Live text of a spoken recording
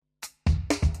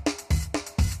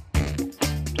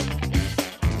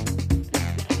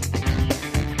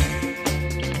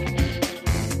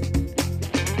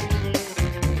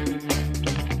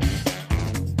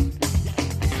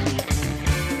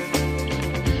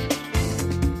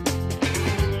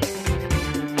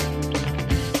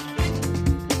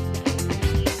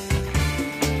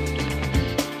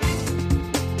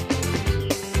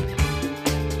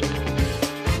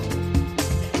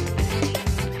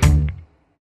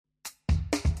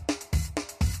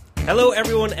Hello,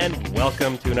 everyone, and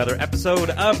welcome to another episode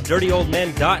of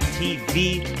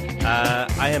DirtyOldMen.tv.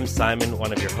 I am Simon,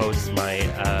 one of your hosts, my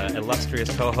illustrious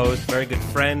co-host, very good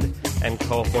friend and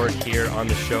cohort here on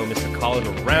the show, Mr.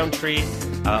 Colin Roundtree.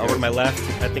 Over to my left,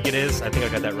 I think it is. I think I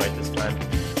got that right this time.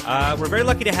 We're very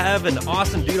lucky to have an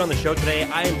awesome dude on the show today.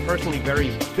 I am personally very,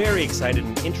 very excited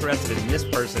and interested in this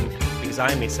person because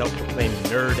I am a self-proclaimed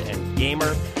nerd and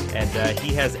gamer, and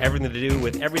he has everything to do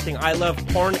with everything I love,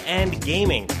 porn and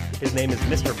gaming. His name is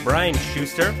Mr. Brian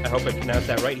Schuster. I hope I pronounced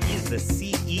that right. He is the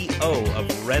CEO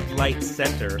of Red Light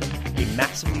Center, a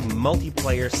massively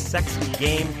multiplayer sexy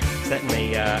game set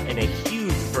in a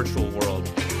huge virtual world.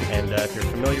 And if you're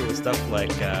familiar with stuff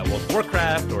like World of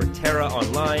Warcraft or Terra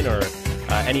Online or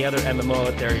any other MMO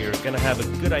out there, you're going to have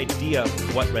a good idea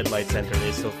of what Red Light Center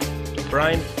is. So,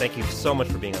 Brian, thank you so much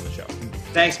for being on the show.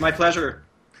 Thanks, my pleasure.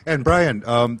 And Brian,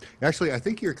 actually, I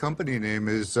think your company name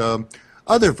is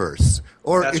Otherverse,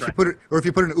 or That's if right.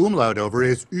 you put an umlaut over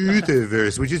it, it's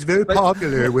Utherverse, which is very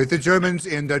popular with the Germans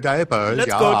in the diapers.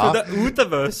 Let's go to the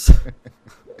Utherverse.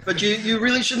 But you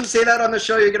really shouldn't say that on the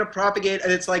show. You're going to propagate,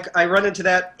 and it's like I run into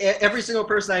that every single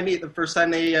person I meet. The first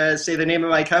time they say the name of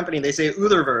my company, they say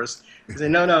Utherverse. I say,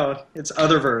 no, it's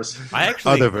Otherverse. I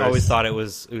actually Otherverse. always thought it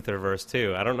was Utherverse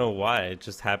too. I don't know why. It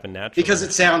just happened naturally. Because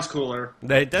it sounds cooler.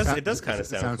 It does kind of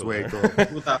sound sounds way cooler. cool.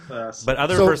 Without us. But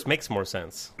Otherverse makes more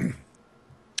sense.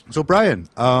 So, Brian,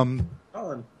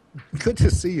 Colin. good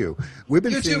to see you. We've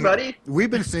been You too, seeing, buddy. We've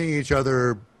been seeing each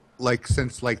other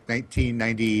since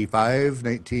 1995,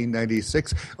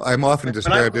 1996. I'm often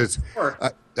described as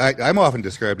I'm often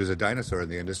described as a dinosaur in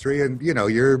the industry, and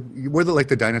we're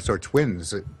the dinosaur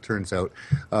twins. It turns out,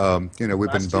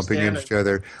 we've been bumping into each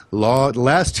other.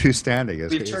 Last two standing.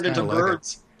 We've turned into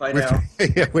birds by now.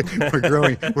 Yeah,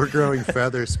 we're growing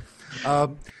feathers.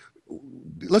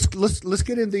 Let's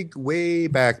get in the way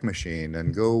back machine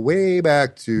and go way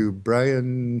back to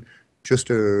Brian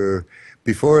Schuster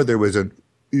before there was an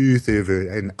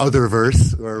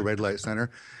Otherverse or Red Light Center.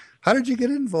 How did you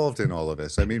get involved in all of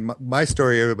this? I mean, my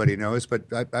story everybody knows, but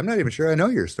I'm not even sure I know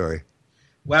your story.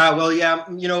 Wow, well, yeah,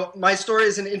 my story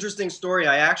is an interesting story.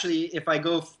 I actually, if I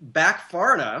go back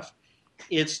far enough,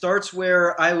 it starts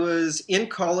where I was in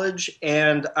college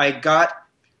and I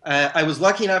was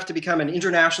lucky enough to become an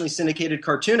internationally syndicated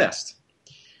cartoonist.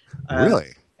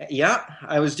 Really? Yeah,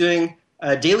 I was doing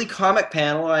a daily comic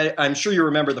panel. I'm sure you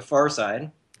remember The Far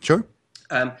Side. Sure.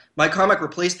 My comic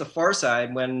replaced The Far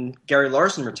Side when Gary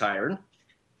Larson retired.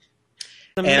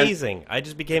 Amazing! I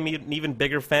just became an even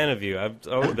bigger fan of you. I've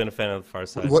always been a fan of The Far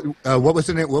Side. What was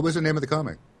the name? What was the name of the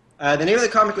comic? The name of the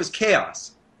comic was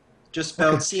Chaos, just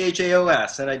spelled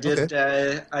CHAOS, and I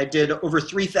did over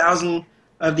 3,000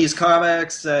 of these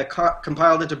comics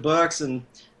compiled into books and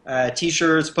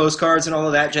T-shirts, postcards, and all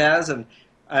of that jazz. And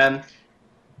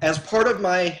as part of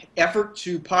my effort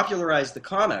to popularize the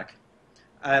comic,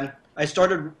 I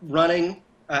started running.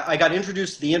 I got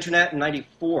introduced to the internet in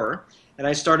 '94, and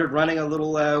I started running a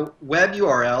little web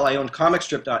URL. I owned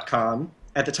comicstrip.com.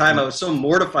 At the time, I was so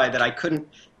mortified that I couldn't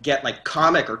get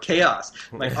comic or chaos.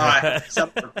 I'm like, I have to sell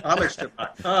for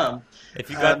comicstrip.com. If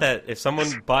you got that, if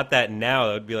someone bought that now,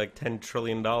 that would be like $10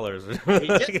 trillion.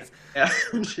 Yeah,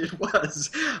 it was.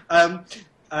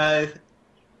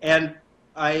 And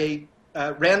I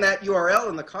ran that URL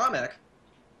in the comic.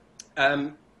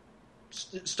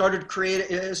 Started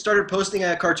posting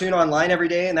a cartoon online every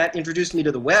day, and that introduced me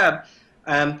to the web.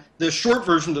 The short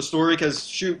version of the story,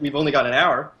 because we've only got an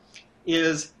hour,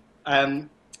 is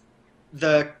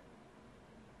the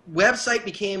website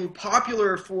became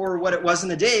popular for what it was in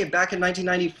the day. Back in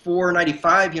 1994,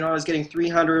 95, I was getting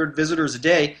 300 visitors a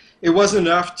day. It wasn't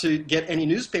enough to get any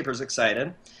newspapers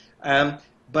excited,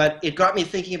 but it got me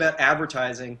thinking about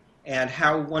advertising and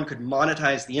how one could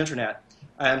monetize the internet.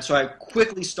 So I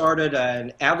quickly started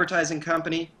an advertising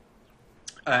company.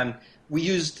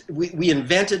 We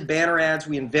invented banner ads.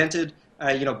 We invented,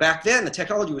 back then the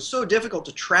technology was so difficult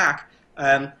to track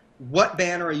what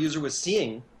banner a user was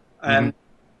seeing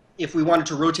if we wanted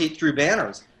to rotate through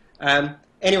banners.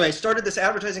 Anyway, started this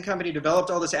advertising company, developed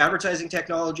all this advertising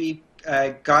technology,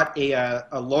 got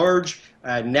a large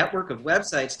network of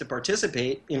websites to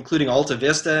participate, including Alta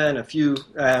Vista and a few,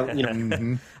 I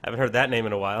haven't heard that name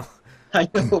in a while. I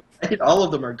know, right? All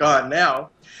of them are gone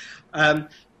now.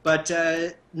 But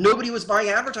nobody was buying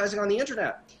advertising on the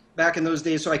internet back in those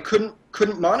days, so I couldn't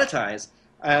monetize.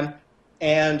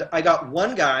 And I got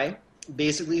one guy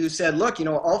basically who said, look,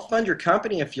 I'll fund your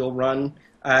company if you'll run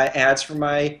ads for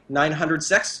my 900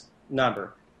 sex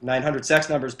number. 900 sex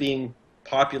numbers being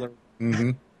popular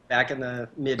back in the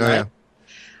mid-90s.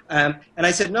 And I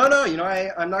said, no,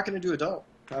 I'm not going to do adult.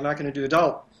 I'm not going to do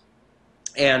adult.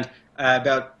 And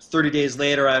about 30 days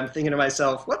later, I'm thinking to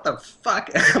myself, what the fuck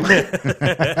am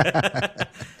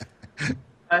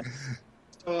I?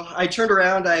 So I turned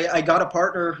around. I got a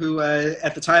partner who,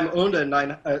 at the time, owned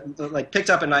picked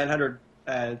up a 900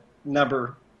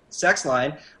 number sex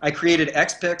line. I created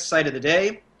XPix Site of the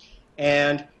Day,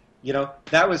 and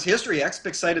that was history.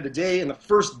 XPix Site of the Day, and the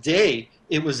first day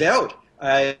it was out,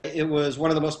 it was one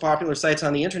of the most popular sites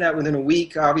on the internet. Within a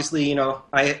week, obviously,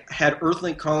 I had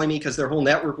Earthlink calling me because their whole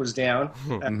network was down.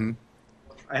 Mm-hmm.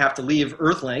 I have to leave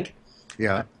Earthlink.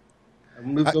 Yeah, I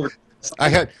moved over. I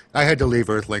had to leave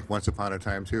Earthlink once upon a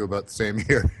time too, about the same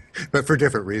year, but for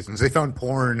different reasons. They found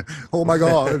porn. Oh my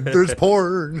God, there's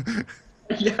porn.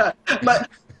 Yeah, but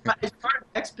I started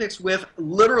XPix with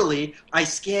literally I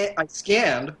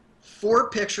scanned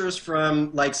 4 pictures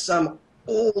from like some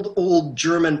old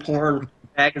German porn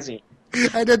magazine.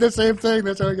 I did the same thing.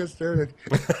 That's how I got started.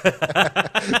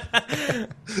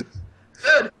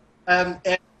 Good. And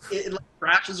it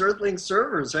crashes Earthlink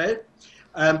servers, right?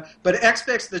 But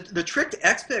XPix, the trick to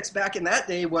XPix back in that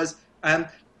day was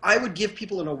I would give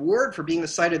people an award for being the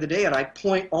site of the day, and I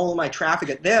point all of my traffic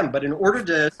at them. But in order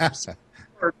to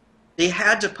they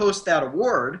had to post that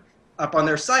award up on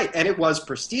their site, and it was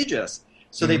prestigious.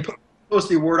 So they post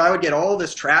the award. I would get all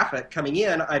this traffic coming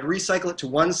in. I'd recycle it to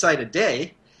one site a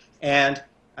day, and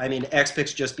I mean,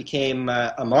 XPix just became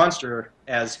a monster,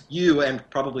 as you and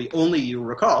probably only you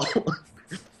recall.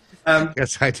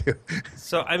 Yes, I do.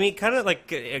 So, I mean, kind of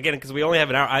like, again, because we only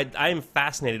have an hour, I am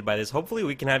fascinated by this. Hopefully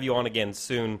we can have you on again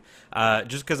soon,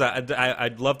 just because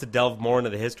I'd love to delve more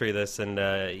into the history of this. And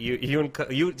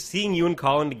seeing you and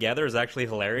Colin together is actually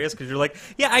hilarious, because you're like,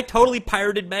 yeah, I totally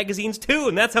pirated magazines too,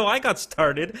 and that's how I got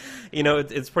started.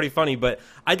 It's pretty funny, but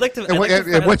I'd like to... And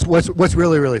what's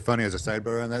really, really funny as a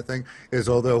sidebar on that thing is,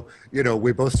 although,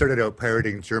 we both started out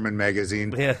pirating German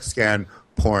magazine, scan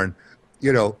porn,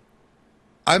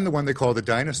 I'm the one they call the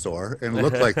dinosaur and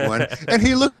look like one, and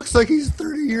he looks like he's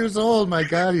 30 years old. My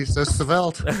God, he's so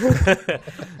svelte.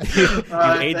 you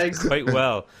aged quite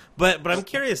well. But I'm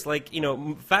curious,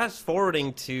 fast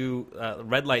forwarding to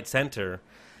Red Light Center,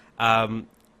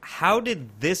 how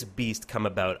did this beast come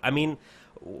about? I mean,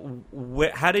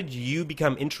 how did you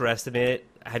become interested in it?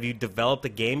 Have you developed a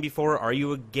game before? Are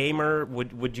you a gamer?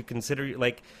 Would you consider,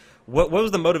 what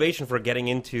was the motivation for getting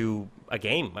into a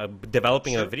game,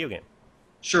 developing a video game?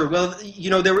 Sure. Well,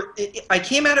 I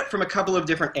came at it from a couple of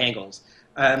different angles.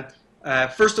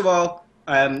 First of all,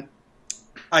 I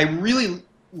really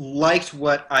liked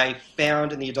what I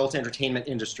found in the adult entertainment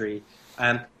industry.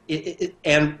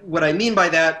 And what I mean by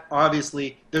that,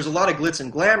 obviously, there's a lot of glitz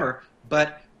and glamour,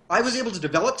 but I was able to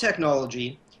develop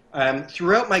technology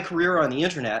throughout my career on the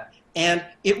internet, and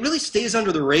it really stays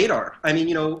under the radar. I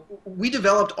mean, we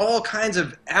developed all kinds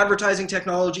of advertising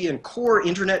technology and core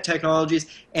internet technologies,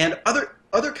 and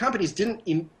other companies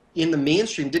in the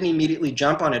mainstream didn't immediately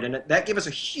jump on it, and that gave us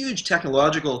a huge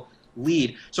technological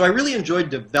lead. So I really enjoyed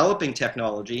developing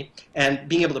technology and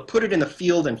being able to put it in the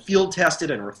field and field test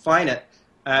it and refine it.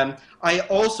 I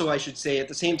also, I should say, at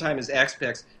the same time as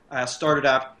XPix, started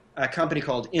up a company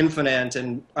called Infinite,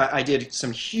 and I did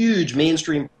some huge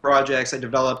mainstream projects. I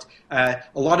developed a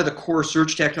lot of the core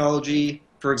search technology,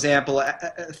 for example,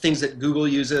 things that Google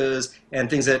uses and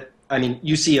things that,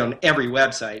 you see on every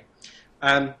website.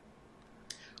 I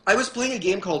was playing a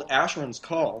game called Asheron's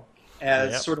Call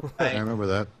as sort of I remember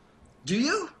that. Do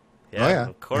you? Yeah, oh, yeah.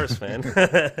 Of course, man.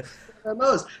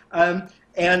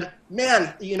 And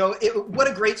man, what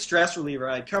a great stress reliever.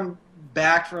 I'd come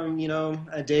back from,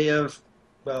 a day of,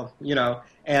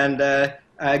 and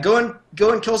go and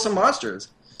kill some monsters.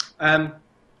 And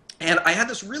I had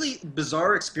this really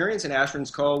bizarre experience in Asheron's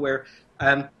Call where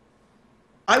I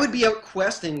would be out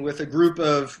questing with a group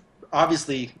of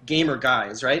obviously gamer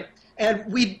guys, right? And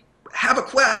we'd have a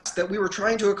quest that we were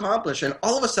trying to accomplish, and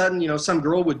all of a sudden, some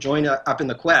girl would join up in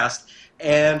the quest,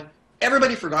 and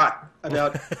everybody forgot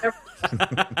about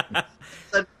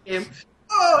everything.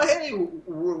 Oh, hey,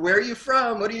 where are you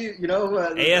from? What do you,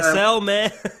 ASL,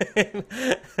 man.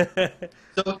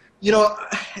 So,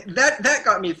 that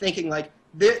got me thinking,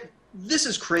 this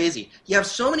is crazy. You have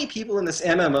so many people in this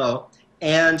MMO,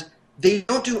 and they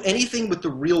don't do anything with the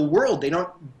real world. They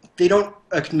don't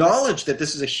acknowledge that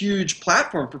this is a huge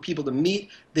platform for people to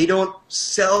meet. They don't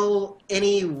sell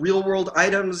any real-world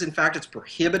items. In fact, it's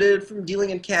prohibited from dealing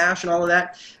in cash and all of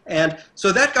that. And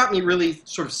so that got me really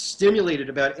sort of stimulated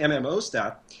about MMO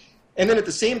stuff. And then at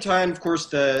the same time, of course,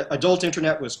 the adult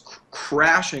internet was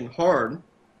crashing hard.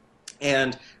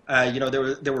 And,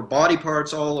 there were body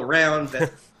parts all around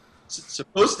that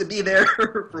supposed to be there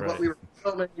for what we were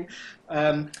filming.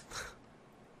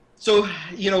 So,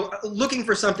 looking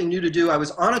for something new to do, I was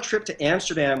on a trip to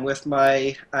Amsterdam with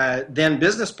my then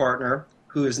business partner,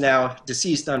 who is now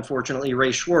deceased, unfortunately,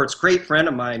 Ray Schwartz, great friend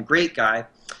of mine, great guy.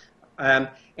 And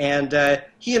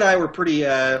he and I were pretty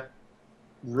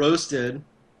roasted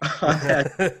on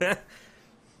that.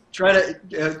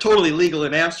 Totally legal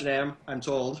in Amsterdam, I'm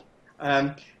told.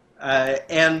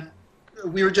 And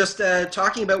we were just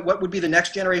talking about what would be the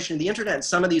next generation of the internet and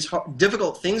some of these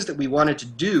difficult things that we wanted to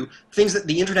do, things that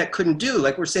the internet couldn't do.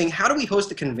 Like we're saying, how do we host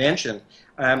a convention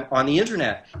on the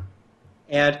internet?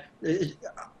 And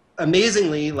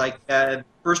amazingly,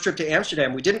 first trip to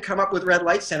Amsterdam, we didn't come up with Red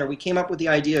Light Center. We came up with the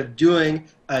idea of doing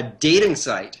a dating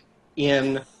site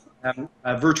in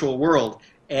a virtual world.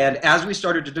 And as we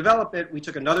started to develop it, we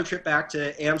took another trip back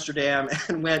to Amsterdam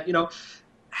and went,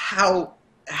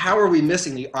 how are we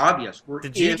missing the obvious?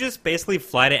 Did you just basically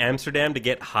fly to Amsterdam to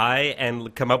get high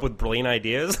and come up with brilliant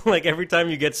ideas? Like every time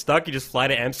you get stuck, you just fly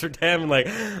to Amsterdam and like,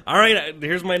 all right,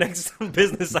 here's my next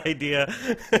business idea.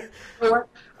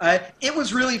 It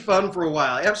was really fun for a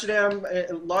while. Amsterdam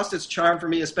lost its charm for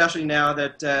me, especially now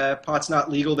that pot's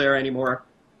not legal there anymore.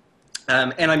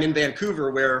 And I'm in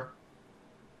Vancouver where,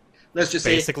 let's just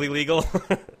say... Basically legal?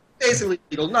 Basically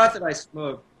legal. Not that I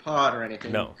smoke pot or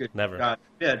anything. No, never. God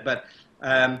forbid, but...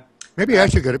 maybe I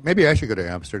should go to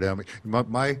Amsterdam.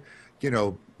 My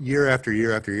year after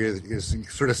year after year is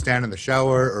sort of stand in the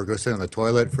shower or go sit in the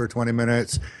toilet for 20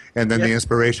 minutes, and then the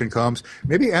inspiration comes.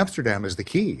 Maybe Amsterdam is the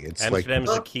key. Amsterdam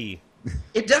is the key.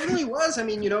 It definitely was. I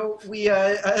mean, we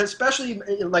especially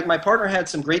like my partner had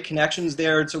some great connections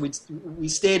there, and so we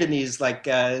stayed in these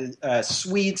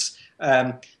suites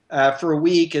for a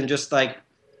week, and just I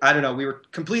don't know, we were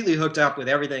completely hooked up with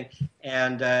everything,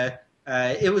 and.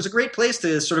 It was a great place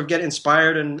to sort of get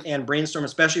inspired and brainstorm,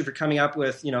 especially for coming up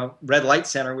with, Red Light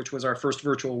Center, which was our first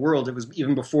virtual world. It was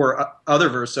even before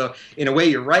Otherverse. So in a way,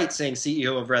 you're right saying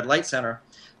CEO of Red Light Center.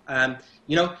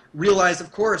 Realize,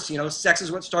 of course, sex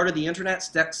is what started the internet.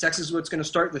 Sex is what's going to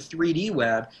start the 3D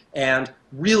web. And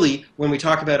really, when we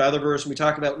talk about Otherverse, when we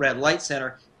talk about Red Light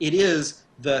Center, it is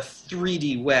the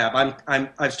 3D web.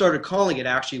 I've started calling it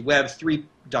actually Web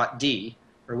 3.D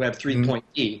or Web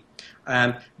 3.D.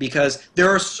 Because there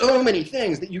are so many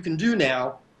things that you can do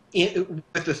now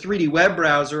with the 3D web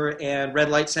browser and Red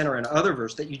Light Center and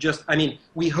Otherverse that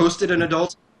we hosted an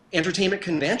adult entertainment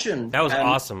convention. That was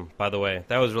awesome, by the way.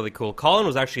 That was really cool. Colin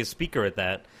was actually a speaker at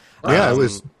that. Yeah, I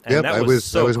was. Yep, I was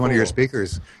cool. One of your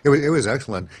speakers. It was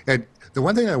excellent. And the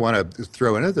one thing I want to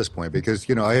throw in at this point, because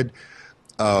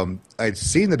I'd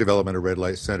seen the development of Red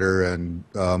Light Center and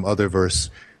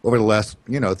Otherverse over the last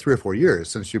 3 or 4 years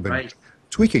since you've been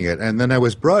tweaking it. And then I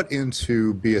was brought in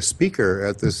to be a speaker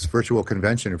at this virtual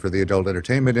convention for the adult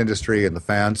entertainment industry and the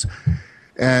fans.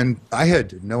 And I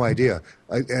had no idea.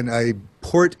 I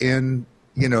port in,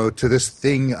 to this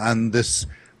thing on this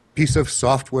piece of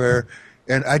software,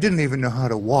 and I didn't even know how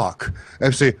to walk.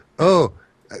 I'd say, oh,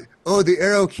 the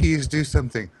arrow keys do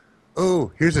something.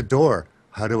 Oh, here's a door.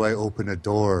 How do I open a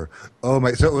door? So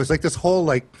it was like this whole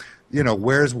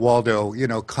where's Waldo,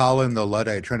 Colin the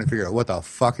Luddite trying to figure out what the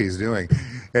fuck he's doing.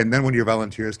 And then when your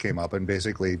volunteers came up and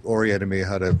basically oriented me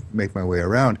how to make my way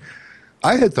around,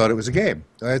 I had thought it was a game.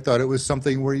 I had thought it was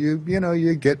something where you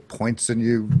get points and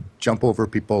you jump over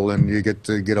people and you get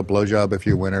to get a blowjob if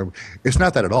you win. It's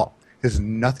not that at all. It has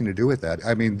nothing to do with that.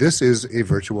 I mean, this is a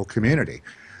virtual community.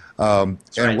 And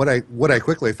what I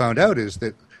quickly found out is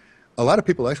that a lot of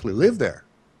people actually live there.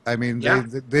 I mean,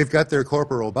 they've got their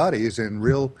corporal bodies in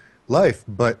real life,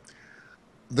 but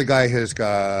the guy has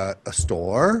got a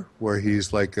store where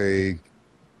he's like a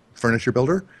furniture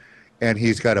builder, and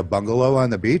he's got a bungalow on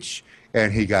the beach,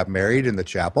 and he got married in the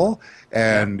chapel,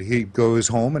 and he goes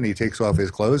home and he takes off his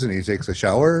clothes and he takes a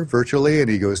shower virtually, and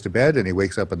he goes to bed and he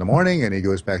wakes up in the morning and he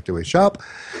goes back to his shop,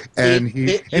 and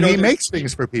he makes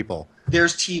things for people.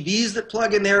 There's TVs that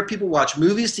plug in there. People watch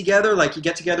movies together. Like you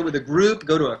get together with a group,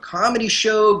 go to a comedy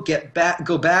show,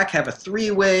 go back, have a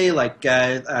three-way,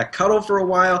 cuddle for a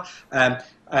while.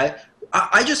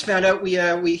 I just found out we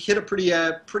hit a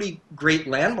pretty great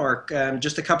landmark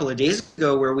just a couple of days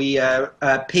ago where we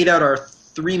paid out our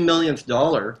 $3 millionth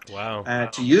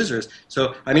to users.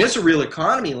 So I mean, it's a real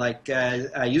economy.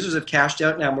 Users have cashed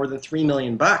out now more than $3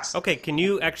 million. Okay, can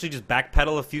you actually just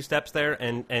backpedal a few steps there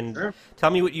and Sure.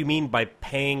 Tell me what you mean by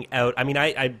paying out? I mean,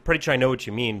 I'm pretty sure I know what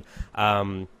you mean.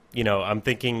 I'm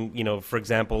thinking, for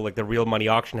example, like the Real Money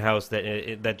Auction House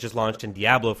that just launched in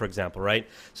Diablo, for example, right?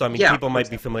 So I mean, people might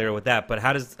be familiar with that, but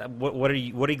how does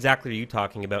what exactly are you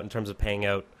talking about in terms of paying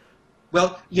out?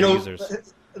 Well,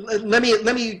 users? Let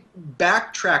me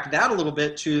backtrack that a little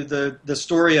bit to the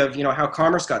story of how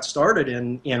commerce got started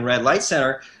in Red Light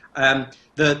Center.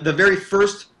 The very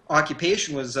first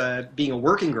occupation was being a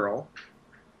working girl,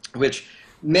 which,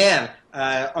 man,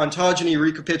 ontogeny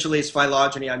recapitulates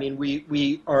phylogeny. I mean,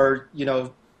 we are,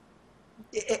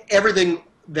 everything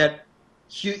that,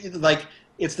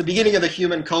 it's the beginning of the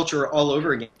human culture all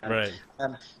over again. Right.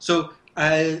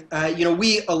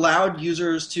 We allowed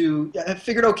users to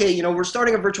figured, okay, we're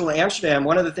starting a virtual Amsterdam.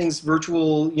 One of the things,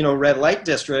 virtual, red light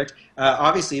district,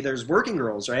 obviously there's working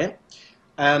girls, right?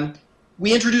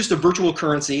 We introduced a virtual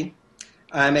currency,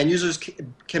 and users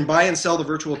can buy and sell the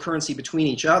virtual currency between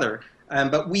each other.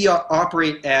 But we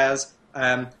operate as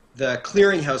the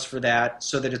clearinghouse for that,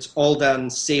 so that it's all done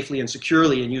safely and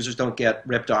securely, and users don't get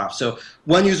ripped off. So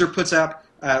one user puts up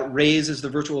Raise as the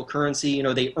virtual currency.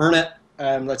 They earn it.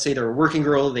 Let's say they're a working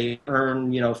girl. They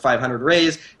earn 500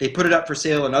 Raise. They put it up for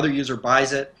sale. Another user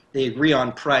buys it. They agree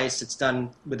on price. It's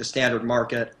done with a standard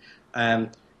market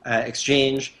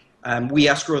exchange. We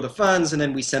escrow the funds, and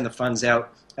then we send the funds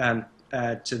out to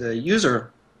the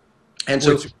user. And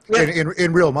so,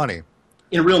 in real money.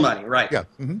 In real money, right? Yeah.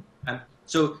 Mm-hmm.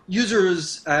 So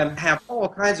users have all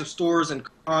kinds of stores and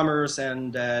commerce,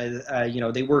 and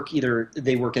they work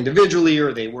individually,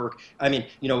 or they work. I mean,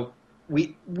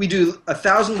 we do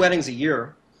 1,000 weddings a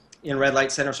year in Red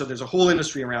Light Center, so there's a whole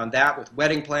industry around that with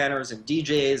wedding planners and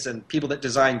DJs and people that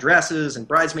design dresses and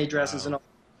bridesmaid dresses and all.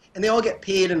 And they all get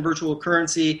paid in virtual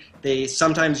currency. They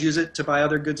sometimes use it to buy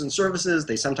other goods and services.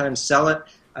 They sometimes sell it,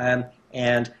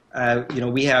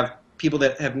 we have people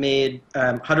that have made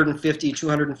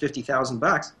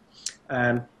 $150,000,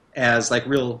 $250,000 as like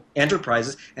real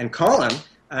enterprises. And Colin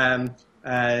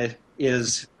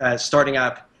is starting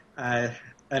up a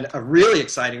really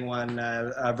exciting one,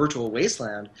 Virtual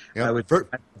Wasteland. Yeah,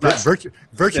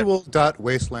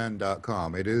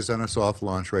 virtual.wasteland.com. It is on a soft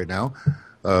launch right now.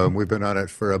 We've been on it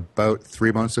for about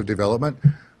 3 months of development.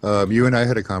 You and I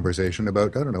had a conversation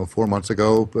about, 4 months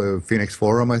ago, Phoenix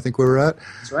Forum, I think we were at.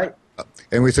 That's right.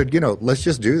 And we said, let's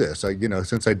just do this.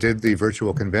 Since I did the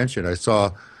virtual convention, I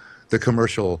saw the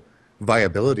commercial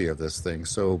viability of this thing.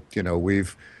 So,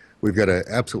 we've got an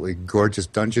absolutely gorgeous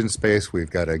dungeon space. We've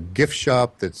got a gift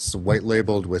shop that's white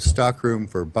labeled with stockroom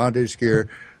for bondage gear.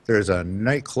 There's a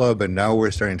nightclub, and now we're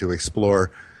starting to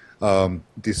explore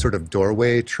these sort of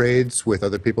doorway trades with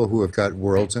other people who have got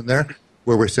worlds in there,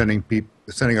 where we're sending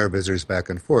our visitors back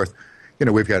and forth.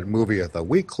 We've got Movie of the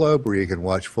Week Club, where you can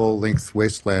watch full-length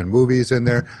Wasteland movies in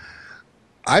there.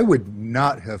 I would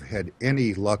not have had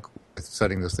any luck with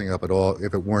setting this thing up at all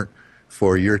if it weren't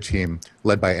for your team,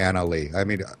 led by Anna Lee. I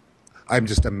mean, I'm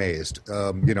just amazed.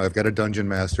 I've got a dungeon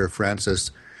master, Francis,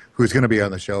 who's going to be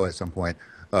on the show at some point.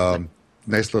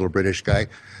 Nice little British guy.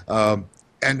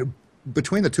 And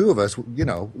between the two of us,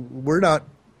 we're not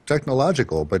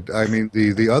technological, but I mean,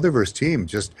 the Otherverse team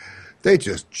they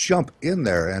just jump in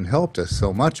there and helped us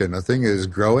so much, and the thing is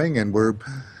growing, and we're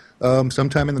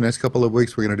sometime in the next couple of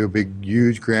weeks we're going to do a big,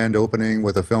 huge grand opening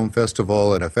with a film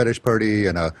festival and a fetish party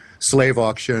and a slave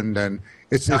auction, and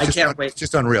it's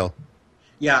just unreal.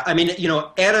 Yeah, I mean,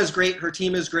 Anna's great, her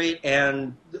team is great,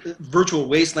 and Virtual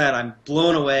Wasteland, I'm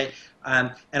blown away,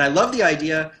 and I love the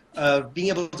idea of being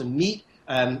able to meet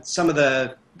some of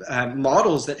the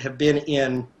models that have been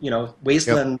in,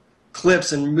 Wasteland. Yep.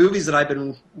 Clips and movies that I've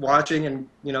been watching, and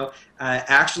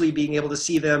actually being able to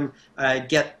see them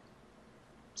get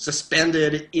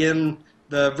suspended in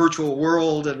the virtual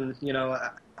world, and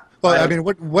Well, I mean,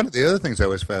 one of the other things I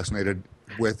was fascinated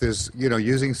with is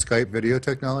using Skype video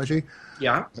technology.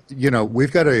 Yeah.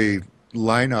 We've got a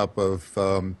lineup of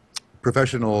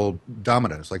professional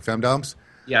dominants, like femdoms.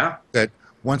 Yeah. That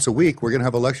once a week we're going to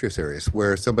have a lecture series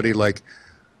where somebody like,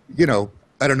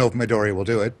 I don't know if Midori will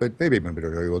do it, but maybe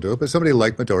Midori will do it. But somebody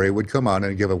like Midori would come on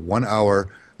and give a 1-hour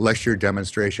lecture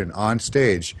demonstration on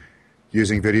stage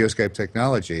using video Skype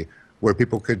technology, where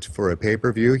people could, for a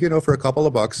pay-per-view, for a couple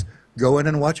of bucks, go in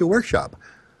and watch a workshop.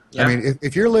 Yeah. I mean,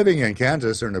 if you're living in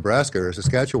Kansas or Nebraska or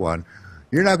Saskatchewan,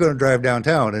 you're not going to drive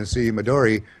downtown and see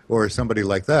Midori or somebody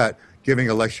like that giving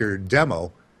a lecture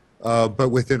demo,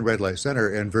 but within Red Light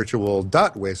Center and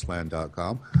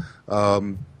virtual.wasteland.com,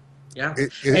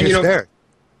 it's there.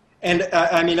 And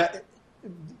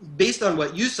based on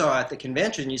what you saw at the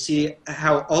convention, you see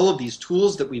how all of these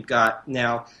tools that we've got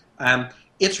now,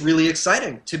 it's really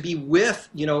exciting to be with,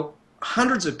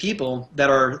 hundreds of people that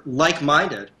are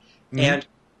like-minded. Mm-hmm.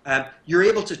 And you're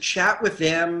able to chat with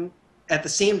them at the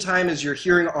same time as you're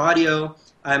hearing audio,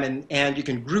 and you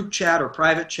can group chat or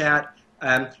private chat,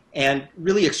 and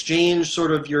really exchange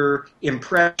sort of your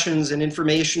impressions and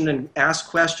information and ask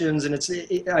questions.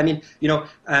 And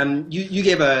you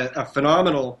gave a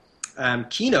phenomenal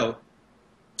keynote,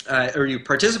 or you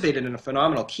participated in a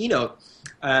phenomenal keynote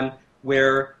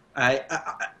where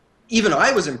even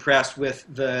I was impressed with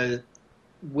the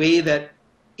way that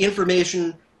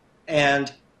information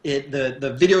and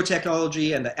the video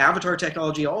technology and the avatar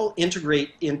technology all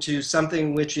integrate into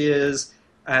something which is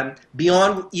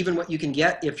beyond even what you can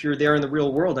get if you're there in the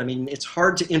real world. I mean, it's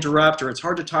hard to interrupt or it's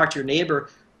hard to talk to your neighbor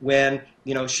when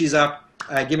she's up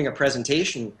giving a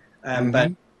presentation.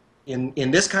 But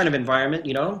in this kind of environment,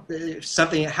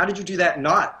 something. How did you do that?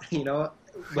 Not,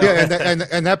 Well,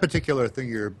 and that particular thing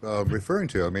you're referring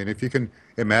to. I mean, if you can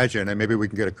imagine, and maybe we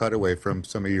can get a cutaway from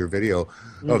some of your video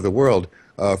of the world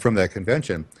from that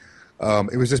convention.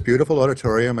 It was this beautiful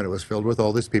auditorium, and it was filled with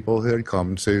all these people who had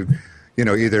come to,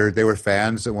 either they were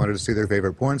fans that wanted to see their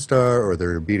favorite porn star, or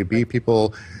they're B2B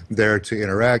people there to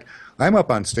interact. I'm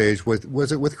up on stage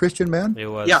was it with Christian Mann? It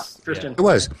was. Yeah, Christian. It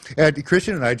was. And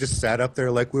Christian and I just sat up there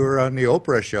like we were on the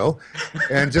Oprah show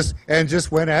and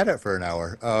just went at it for an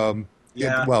hour.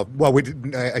 Yeah. Well, we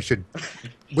didn't.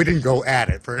 We didn't go at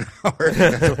it for an hour.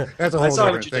 That's a whole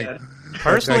different thing.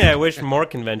 Personally, I wish more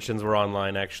conventions were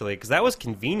online, actually, because that was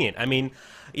convenient. I mean,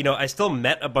 I still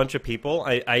met a bunch of people.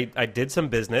 I did some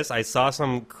business. I saw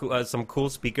some cool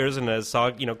speakers, and I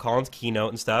saw Colin's keynote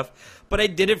and stuff. But I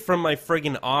did it from my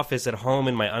friggin' office at home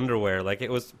in my underwear. Like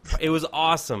it was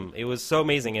awesome. It was so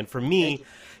amazing. And for me,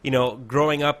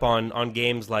 growing up on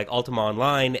games like Ultima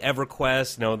Online,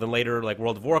 EverQuest, then later like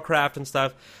World of Warcraft and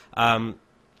stuff.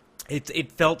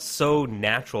 It felt so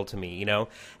natural to me,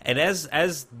 And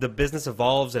as the business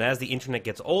evolves and as the internet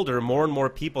gets older, more and more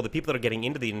people, the people that are getting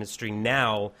into the industry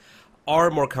now,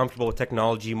 are more comfortable with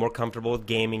technology, more comfortable with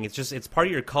gaming. It's part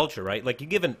of your culture, right? Like you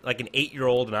give an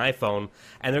 8-year-old an iPhone,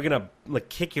 and they're gonna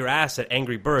kick your ass at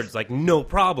Angry Birds, no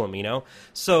problem,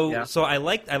 So yeah. So I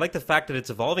like the fact that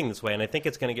it's evolving this way, and I think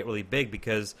it's gonna get really big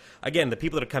because again, the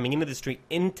people that are coming into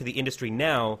the industry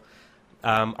now.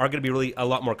 Are going to be really a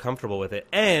lot more comfortable with it,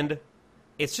 and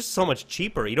it's just so much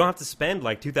cheaper. You don't have to spend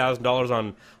like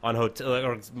 $2,000 on hotel,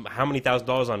 or how many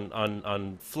 $1,000s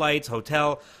on flights,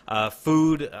 hotel,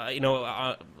 food.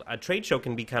 A trade show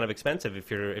can be kind of expensive if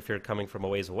you're coming from a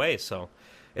ways away. So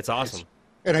it's awesome.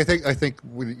 And I think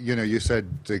you said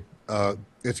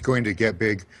it's going to get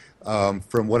big.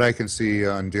 From what I can see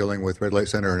on dealing with Red Light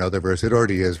Center and Otherverse, it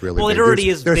already is really big. Well, it already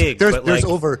is big. There's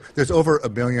over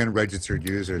 1 million registered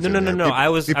users. No. I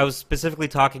was specifically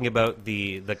talking about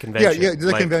the convention. Yeah,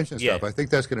 the convention stuff. I think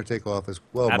that's going to take off as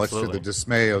well, Absolutely. much to the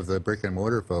dismay of the brick and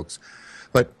mortar folks.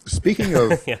 But speaking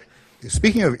of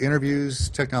speaking of interviews,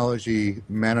 technology,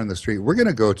 man on the street, we're going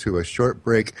to go to a short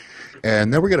break,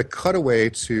 and then we're going to cut away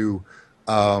to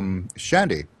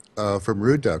Shandy from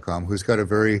Rude.com, who's got a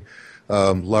very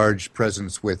large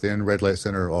presence within Red Light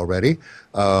Center already.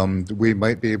 We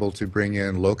might be able to bring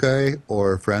in Lokai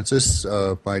or Francis,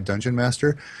 my Dungeon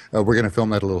Master. We're going to film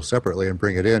that a little separately and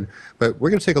bring it in. But we're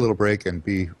going to take a little break and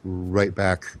be right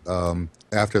back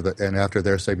after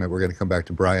their segment. We're going to come back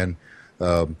to Brian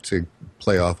to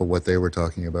play off of what they were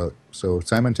talking about. So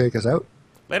Simon, take us out.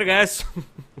 Later, guys.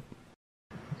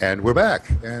 And we're back.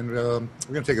 And we're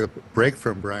going to take a break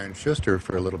from Brian Schuster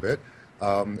for a little bit.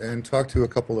 And talk to a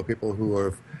couple of people who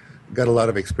have got a lot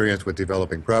of experience with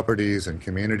developing properties and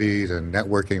communities and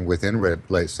networking within Red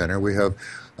Light Center. We have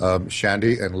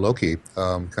Shandy and Loki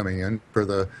coming in for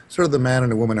the sort of the man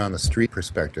and the woman on the street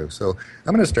perspective. So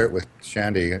I'm going to start with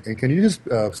Shandy. And can you just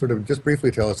just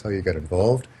briefly tell us how you got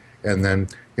involved, and then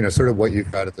sort of what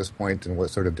you've got at this point and what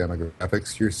sort of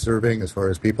demographics you're serving as far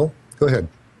as people? Go ahead.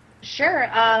 Sure.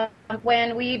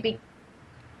 When we began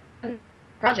the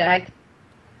project,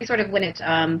 we sort of went it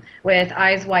with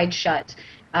eyes wide shut.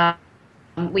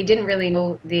 We didn't really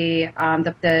know the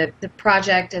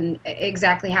project and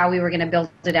exactly how we were going to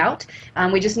build it out.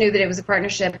 We just knew that it was a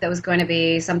partnership that was going to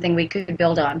be something we could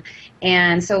build on.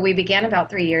 And so we began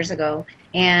about 3 years ago.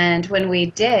 And when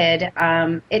we did,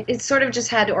 it sort of just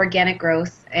had organic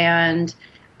growth. And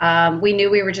we knew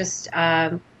we were just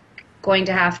going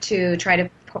to have to try to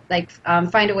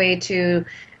find a way to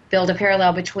build a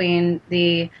parallel between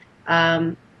the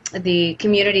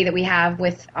community that we have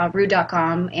with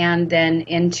Rude.com and then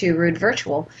into Rude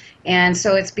Virtual. And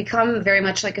so it's become very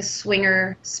much like a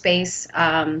swinger space.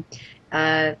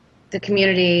 The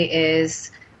community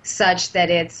is such that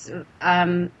it's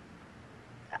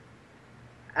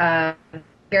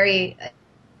very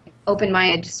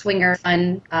open-minded, swinger,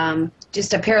 fun,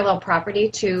 just a parallel property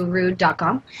to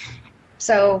Rude.com.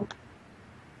 So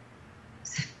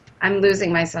I'm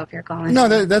losing myself here, Colin. No,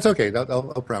 that's okay. I'll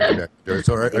prompt you back.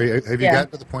 So have you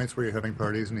gotten to the points where you're having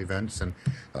parties and events? And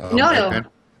No.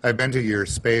 I've been to your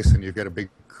space, and you've got a big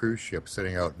cruise ship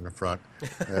sitting out in the front.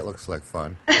 That looks like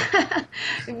fun.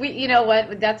 You know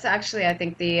what? That's actually, I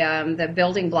think, the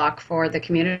building block for the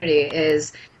community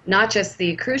is not just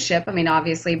the cruise ship, I mean,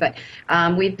 obviously, but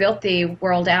we've built the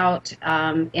world out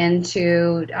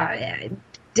into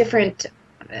different.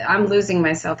 I'm losing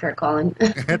myself here, Colin.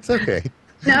 It's okay.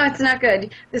 No, it's not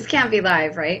good. This can't be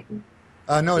live, right?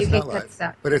 No, it's not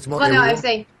live. But it's more. Well, no, I'm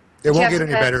saying it won't get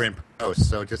any better in post.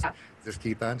 So just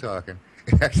keep on talking.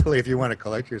 Actually, if you want to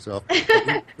collect yourself,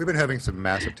 we've been having some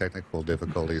massive technical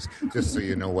difficulties. Just so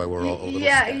you know why we're all a little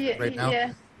sad right now.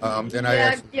 Yeah.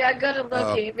 Go to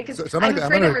Loki because I'm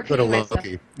afraid of go to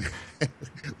Loki.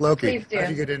 Loki, Please do. how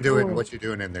do you get into it and what you're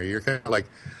doing in there? You're kind of like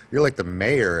the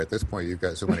mayor at this point. You've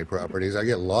got so many properties. I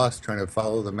get lost trying to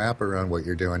follow the map around what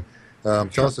you're doing.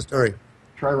 Tell us the story.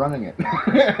 Try running it.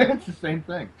 It's the same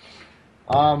thing.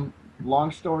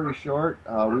 Long story short,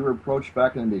 we were approached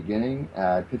back in the beginning.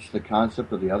 Pitched the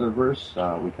concept of the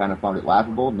Otherverse. We kind of found it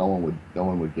laughable. No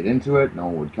one would get into it. No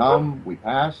one would come. We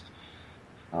passed.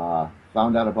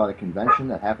 Found out about a convention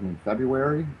that happened in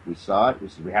February. We saw it. We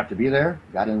said we have to be there.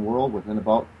 Got in World within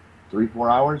about 3-4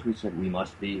 hours. We said we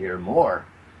must be here more.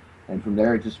 And from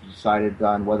there, it just decided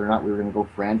on whether or not we were going to go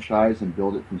franchise and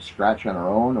build it from scratch on our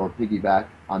own or piggyback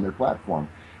on their platform.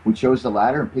 We chose the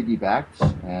latter and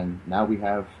piggybacked, and now we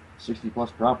have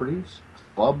 60-plus properties,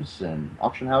 clubs and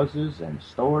auction houses and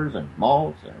stores and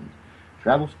malls and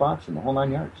travel spots and the whole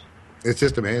 9 yards. It's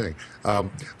just amazing.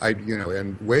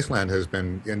 And Wasteland has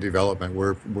been in development.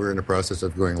 We're in the process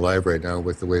of going live right now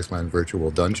with the Wasteland Virtual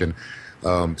Dungeon.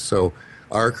 So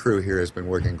our crew here has been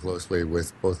working closely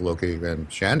with both Loki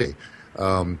and Shandy,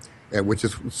 and which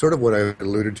is sort of what I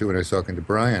alluded to when I was talking to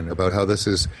Brian about how this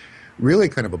is really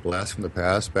kind of a blast from the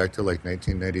past, back to like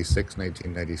 1996,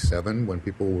 1997, when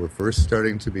people were first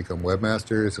starting to become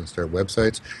webmasters and start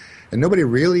websites, and nobody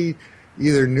really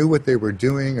either knew what they were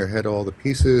doing or had all the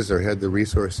pieces or had the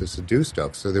resources to do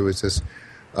stuff. So there was this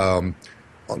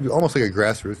almost like a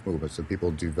grassroots movement of people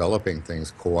developing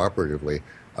things cooperatively.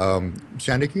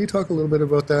 Shandy, can you talk a little bit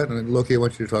about that? And Loki, I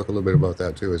want you to talk a little bit about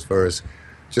that too, as far as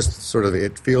just sort of,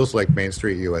 it feels like Main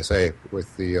Street USA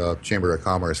with the Chamber of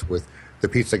Commerce, with the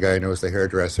pizza guy knows the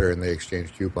hairdresser and they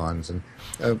exchange coupons. And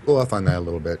go off on that a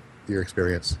little bit, your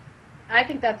experience. I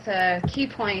think that's a key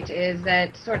point, is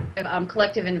that sort of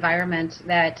collective environment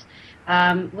that,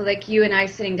 like you and I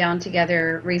sitting down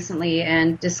together recently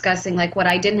and discussing like what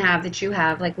I didn't have that you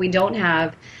have. Like we don't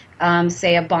have,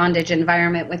 say, a bondage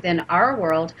environment within our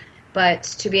world, but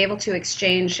to be able to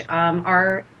exchange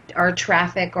our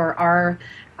traffic or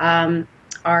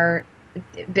our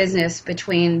business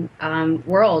between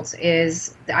worlds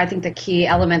is, I think, the key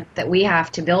element that we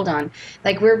have to build on.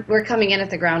 Like we're coming in at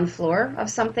the ground floor of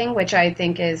something, which I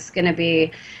think is going to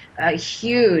be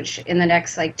huge in the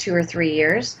next like 2 or 3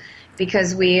 years,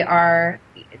 because we are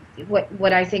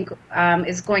what I think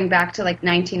is going back to like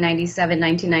 1997,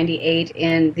 1998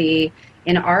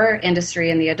 in our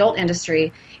industry, in the adult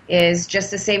industry, is just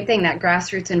the same thing, that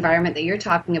grassroots environment that you're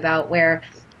talking about, where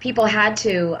people had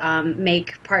to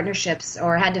make partnerships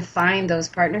or had to find those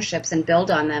partnerships and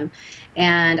build on them.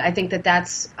 And I think that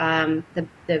that's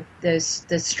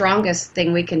the strongest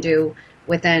thing we can do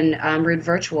within Rude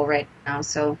Virtual right now.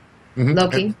 So,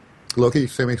 Loki,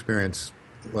 same experience.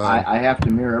 I have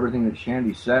to mirror everything that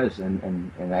Shandy says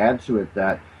and add to it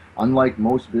that unlike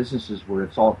most businesses where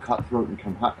it's all cutthroat and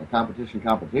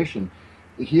competition,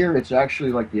 here it's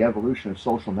actually like the evolution of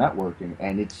social networking.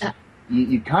 And it's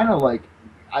you kind of like,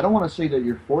 I don't want to say that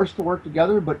you're forced to work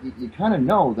together, but you kind of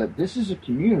know that this is a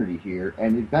community here,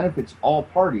 and it benefits all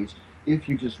parties if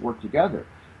you just work together.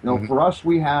 For us,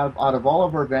 we have, out of all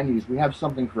of our venues, we have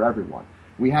something for everyone.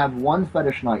 We have one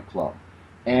fetish nightclub,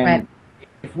 and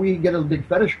if we get a big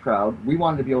fetish crowd, we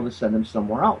wanted to be able to send them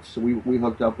somewhere else. So we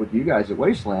hooked up with you guys at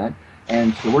Wasteland,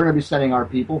 and so we're going to be sending our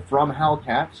people from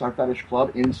Hellcats, our fetish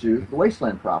club, into the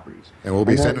Wasteland properties. And we'll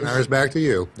be sending ours back to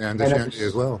you, and to Shandy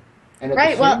as well. And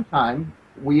at the same time,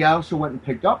 we also went and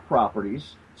picked up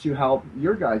properties to help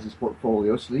your guys'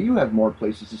 portfolio so that you have more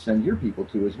places to send your people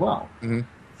to as well. Mm-hmm.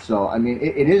 So, I mean,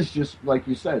 it is just like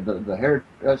you said, the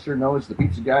hairdresser knows the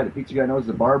pizza guy knows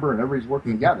the barber, and everybody's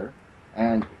working together.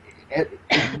 And it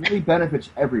really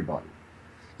benefits everybody.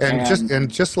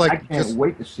 And just like... I can't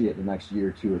wait to see it the next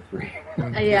year, 2 or 3.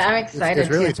 Yeah, I'm excited.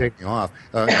 It's really taking off.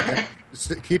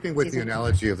 Keeping with the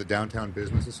analogy of the Downtown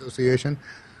Business Association,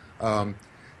 and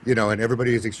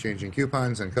everybody is exchanging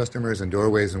coupons and customers and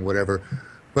doorways and whatever.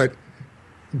 But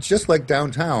just like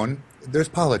downtown, there's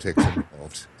politics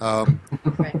involved.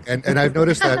 And I've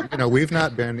noticed that, we've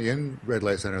not been in Red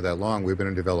Light Center that long. We've been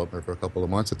in development for a couple of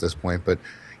months at this point. But,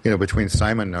 between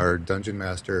Simon, our dungeon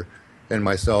master, and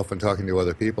myself and talking to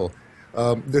other people,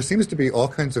 there seems to be all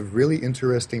kinds of really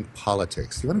interesting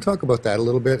politics. You want to talk about that a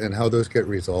little bit and how those get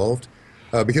resolved?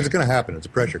 because it's going to happen. It's a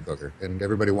pressure cooker, and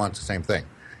everybody wants the same thing.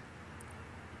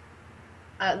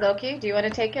 Loki, do you want to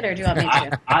take it, or do you want me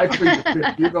to? I plead the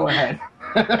fifth. You go ahead.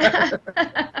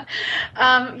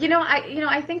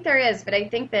 I think there is, but I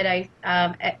think that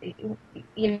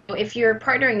if you're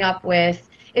partnering up with,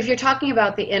 if you're talking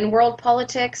about the in-world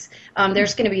politics,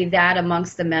 there's going to be that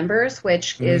amongst the members,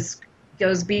 which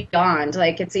goes beyond.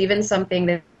 Like, it's even something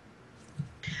that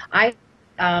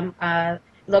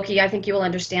Loki, I think you will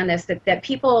understand this, that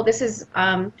people, this is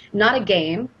not a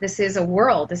game, this is a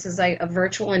world, this is like a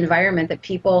virtual environment that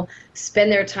people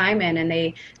spend their time in and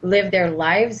they live their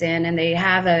lives in, and they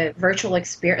have a virtual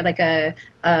experience, like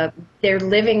they're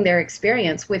living their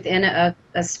experience within a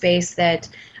space that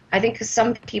I think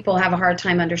some people have a hard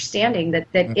time understanding, that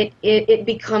it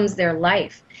becomes their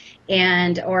life,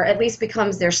 and or at least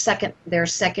becomes their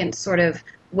second sort of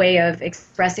way of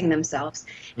expressing themselves.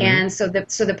 And so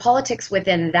the politics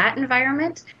within that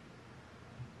environment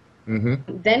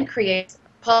then creates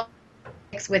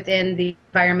politics within the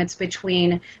environments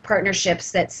between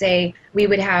partnerships that, say, we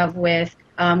would have with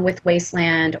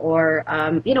Wasteland, or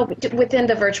within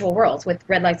the virtual worlds with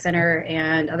Red Light Center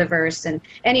and Otherverse and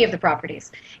any of the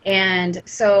properties. And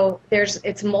so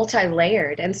it's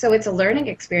multi-layered, and so it's a learning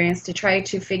experience to try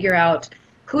to figure out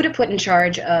who to put in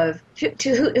charge of, who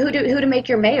to make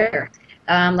your mayor,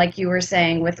 like you were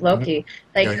saying with Loki,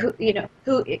 like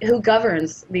who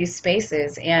governs these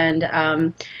spaces,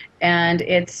 and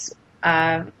it's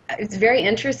very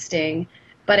interesting.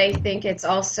 But I think it's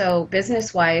also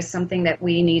business-wise something that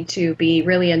we need to be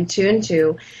really in tune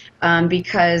to,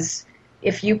 because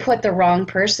if you put the wrong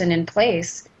person in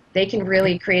place, they can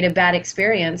really create a bad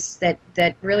experience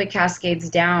that really cascades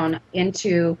down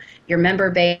into your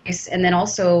member base, and then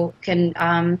also can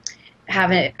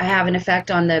have an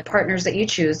effect on the partners that you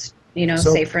choose.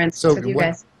 Say for instance with you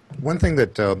guys. One thing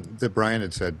that Brian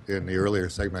had said in the earlier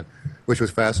segment, which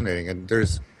was fascinating, and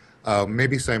there's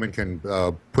maybe Simon can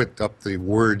put up the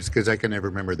words, because I can never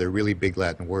remember. They're really big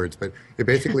Latin words, but it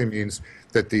basically means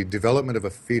that the development of a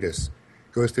fetus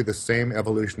goes through the same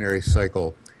evolutionary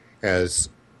cycle as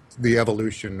the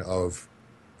evolution of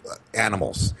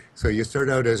animals. So you start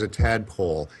out as a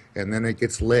tadpole, and then it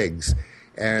gets legs,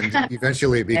 and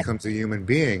eventually it becomes a human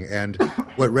being. And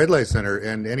what Red Light Center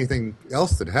and anything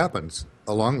else that happens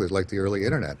along this, like the early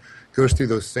internet, goes through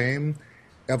those same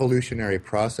evolutionary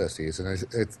processes.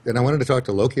 And I wanted to talk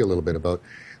to Loki a little bit about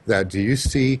that. Do you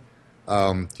see,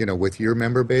 with your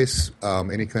member base,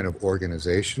 any kind of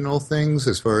organizational things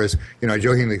as far as, I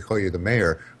jokingly call you the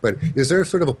mayor, but is there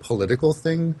sort of a political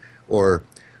thing or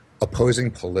opposing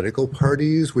political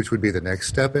parties, which would be the next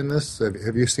step in this?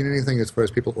 Have you seen anything as far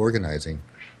as people organizing?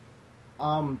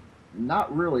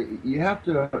 Not really. You have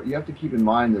to keep in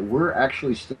mind that we're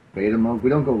actually still beta mode. We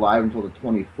don't go live until the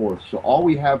 24th. So all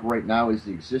we have right now is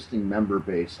the existing member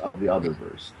base of the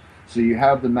Otherverse. So you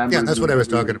have the members. Yeah, that's what I was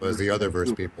talking about, is the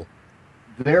Otherverse people.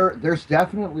 There's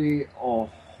definitely a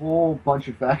whole bunch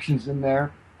of factions in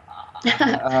there.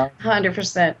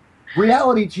 100%.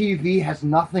 Reality TV has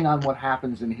nothing on what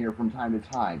happens in here from time to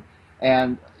time.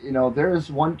 And, there is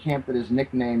one camp that is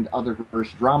nicknamed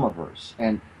Otherverse Dramaverse,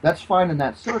 and that's fine in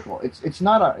that circle. It's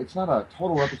not a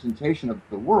total representation of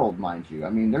the world, mind you. I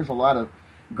mean, there's a lot of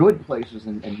good places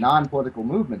and non-political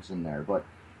movements in there, but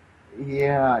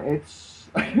yeah, it's.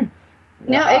 I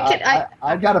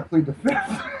got to plead the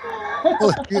fifth.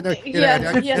 Well,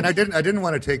 and I didn't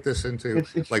want to take this into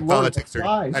it's like politics.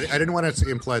 I didn't want to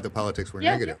imply that politics were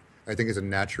negative. I think it's a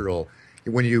natural.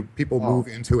 When people move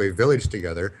into a village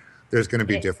together, there's going to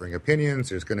be differing opinions.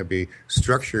 There's going to be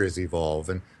structures evolve,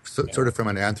 and sort of from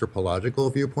an anthropological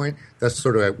viewpoint, that's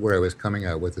sort of where I was coming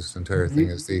at with this entire thing: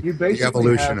 is the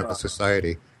evolution of a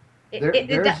society.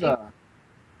 There's a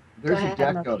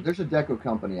deco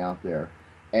company out there.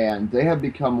 And they have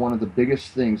become one of the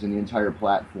biggest things in the entire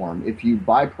platform. If you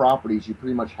buy properties, you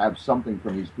pretty much have something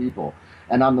from these people.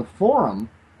 And on the forum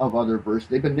of Otherverse,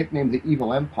 they've been nicknamed the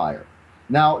Evil Empire.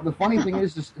 Now, the funny thing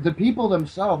is the people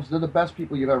themselves, they're the best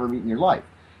people you've ever met in your life.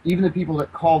 Even the people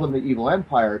that call them the Evil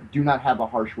Empire do not have a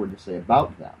harsh word to say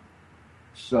about them.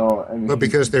 So, I mean, but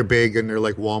because they're big and they're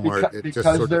like Walmart,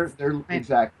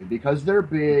 exactly, because they're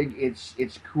big,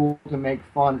 it's cool to make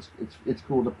fun. It's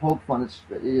cool to poke fun. It's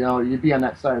you'd be on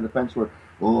that side of the fence where,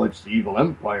 it's the Evil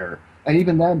Empire, and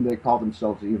even then they call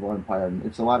themselves the Evil Empire, and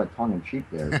it's a lot of tongue in cheek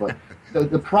there. But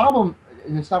the problem,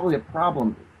 and it's not really a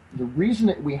problem. The reason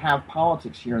that we have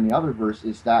politics here in the Otherverse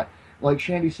is that, like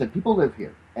Shandy said, people live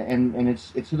here, and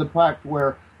it's to the point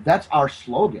where that's our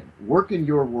slogan: work in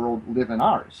your world, live in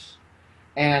ours.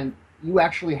 And you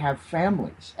actually have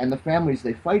families, and the families,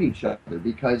 they fight each other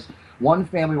because one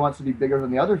family wants to be bigger than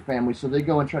the other family, so they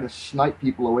go and try to snipe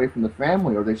people away from the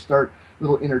family, or they start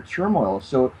little inner turmoil.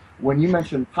 So when you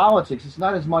mention politics, it's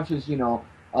not as much as,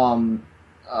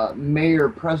 mayor,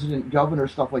 president, governor,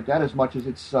 stuff like that, as much as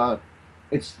it's the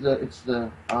it's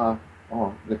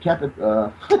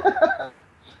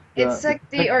like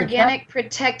the organic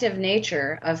protective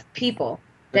nature of people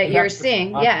that you're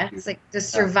seeing. Yeah, it's like the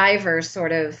survivor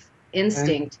sort of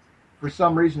instinct. And for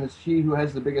some reason, it's he who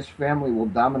has the biggest family will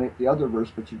dominate the other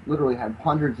verse, but you literally have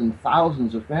hundreds and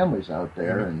thousands of families out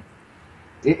there, and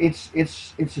it's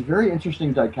a very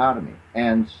interesting dichotomy.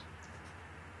 And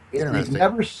you've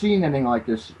never seen anything like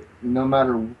this. No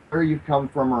matter where you've come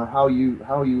from or how you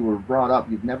were brought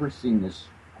up, you've never seen this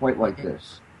quite like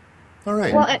this. All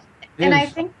right. Well, and I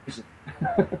think.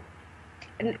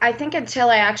 I think until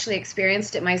I actually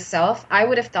experienced it myself, I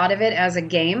would have thought of it as a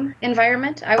game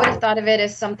environment. I would have thought of it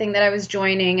as something that I was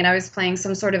joining and I was playing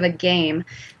some sort of a game.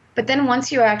 But then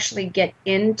once you actually get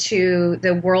into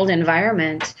the world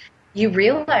environment, you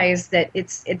realize that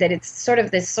it's sort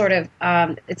of this sort of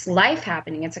it's life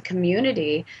happening. It's a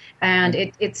community, and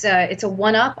it's a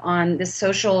one-up on this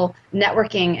social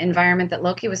networking environment that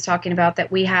Loki was talking about. That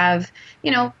we have,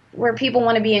 where people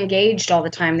want to be engaged all the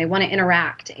time. They want to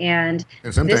interact, and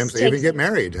sometimes they even get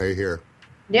married. I hear.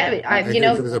 Yeah,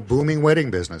 there's a booming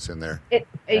wedding business in there.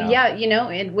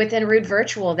 And within Rude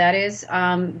Virtual, that is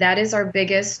our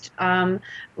biggest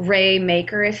ray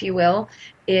maker, if you will,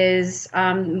 is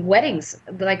weddings.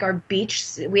 Like our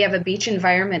beach, we have a beach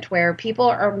environment where people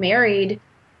are married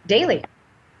daily.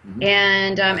 Mm-hmm.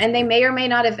 And they may or may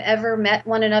not have ever met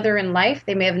one another in life.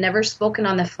 They may have never spoken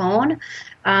on the phone,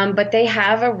 but they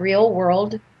have a real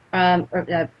world,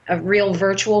 a real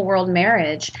virtual world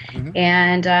marriage,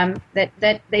 and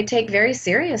that they take very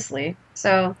seriously.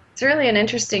 So it's really an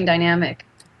interesting dynamic.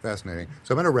 Fascinating.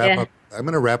 So I'm going to wrap up. I'm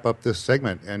going to wrap up this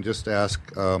segment and just ask.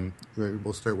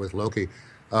 We'll start with Loki.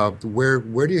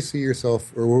 Where do you see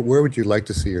yourself, or where would you like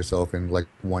to see yourself in like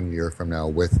 1 year from now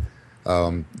with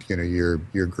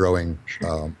your growing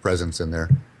presence in there?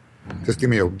 Just give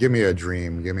me a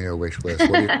dream, give me a wish list.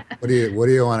 What do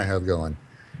you want to have going?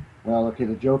 Well, okay.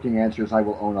 The joking answer is I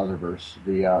will own Otherverse.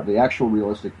 The actual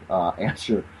realistic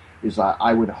answer is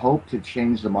I would hope to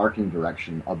change the marketing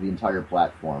direction of the entire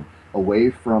platform away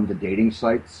from the dating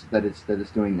sites that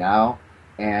it's doing now,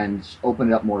 and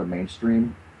open it up more to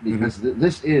mainstream, because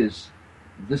this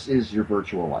is your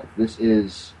virtual life. This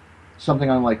is something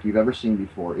unlike you've ever seen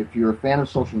before. If you're a fan of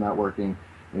social networking,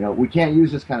 we can't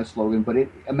use this kind of slogan, but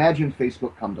imagine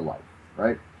Facebook come to life,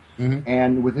 right? Mm-hmm.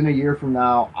 And within a year from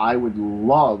now, I would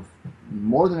love,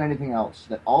 more than anything else,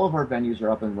 that all of our venues are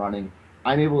up and running.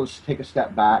 I'm able to take a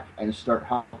step back and start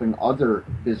helping other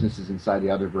businesses inside the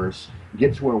Otherverse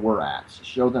get to where we're at,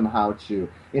 show them how to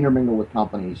intermingle with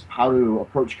companies, how to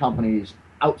approach companies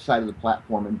outside of the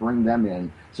platform and bring them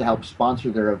in to help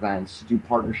sponsor their events, do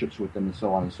partnerships with them, and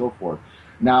so on and so forth.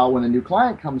 Now, when a new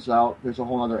client comes out, there's a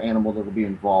whole other animal that will be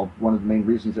involved. One of the main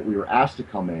reasons that we were asked to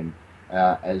come in,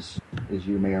 as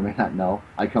you may or may not know,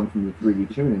 I come from the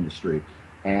 3D tune industry,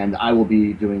 and I will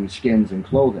be doing skins and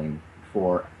clothing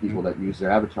for people that use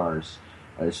their avatars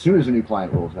as soon as a new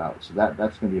client rolls out. So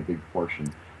that's going to be a big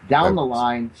portion. Down the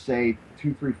line, say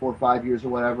 2, 3, 4, 5 years or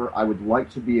whatever, I would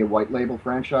like to be a white label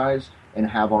franchise and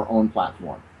have our own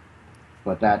platform.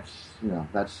 But that's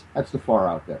the far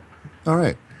out there. All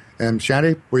right. And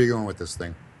Shandy, where are you going with this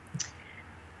thing?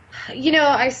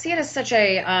 I see it as such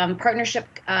a partnership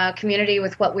community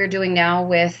with what we're doing now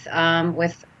with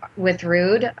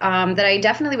Rude, that I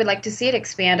definitely would like to see it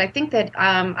expand. I think that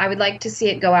I would like to see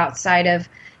it go outside of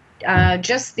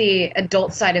just the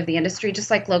adult side of the industry,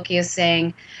 just like Loki is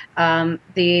saying.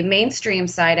 The mainstream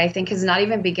side, I think, has not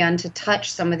even begun to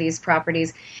touch some of these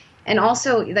properties. And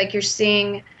also, like you're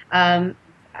seeing, the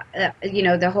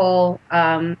whole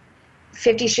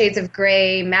 50 Shades of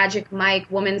Grey, Magic Mike,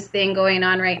 woman's thing going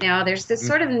on right now. There's this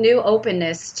sort of new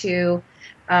openness to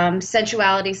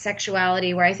sensuality,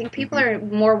 sexuality, where I think people are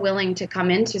more willing to come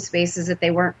into spaces that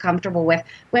they weren't comfortable with,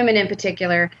 women in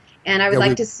particular. And I would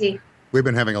like to see... We've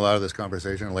been having a lot of this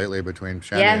conversation lately between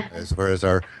Shandy as far as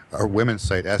our women's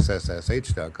site,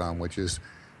 sssh.com, which is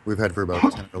we've had for about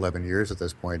 10 or 11 years at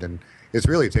this point, and it's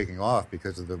really taking off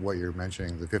because of what you're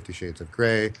mentioning, the 50 Shades of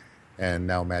Grey, and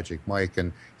now Magic Mike.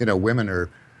 And, women are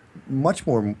much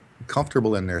more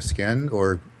comfortable in their skin,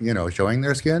 or, showing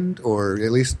their skin, or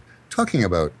at least talking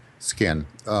about skin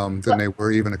than they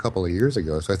were even a couple of years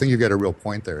ago. So I think you've got a real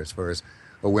point there as far as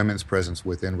a women's presence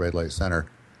within Red Light Center.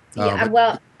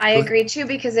 I agree too,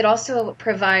 because it also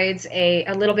provides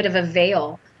a little bit of a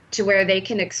veil to where they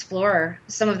can explore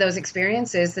some of those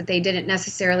experiences that they didn't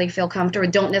necessarily feel comfortable,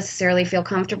 don't necessarily feel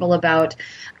comfortable about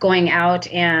going out,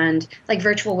 and like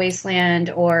Virtual Wasteland,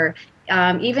 or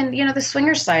even, the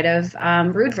swinger side of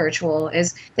Rude Virtual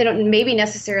is they don't maybe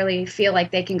necessarily feel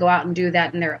like they can go out and do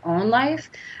that in their own life,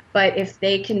 but if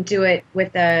they can do it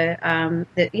with in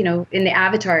the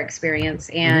avatar experience,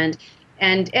 and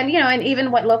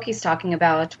even what Loki's talking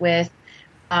about with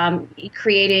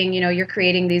creating, you're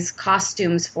creating these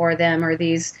costumes for them, or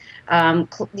these,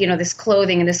 this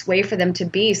clothing, and this way for them to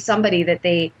be somebody that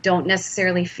they don't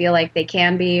necessarily feel like they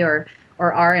can be or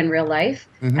are in real life.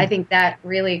 I think that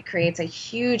really creates a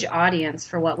huge audience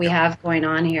for what we have going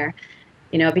on here,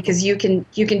 because you can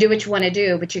do what you want to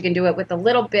do, but you can do it with a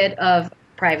little bit of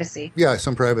privacy. Yeah,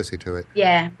 some privacy to it.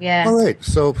 Yeah. All right.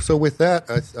 So with that,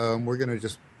 we're going to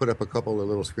just put up a couple of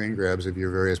little screen grabs of your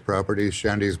various properties,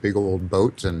 Shandy's Big Old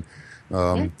Boat, and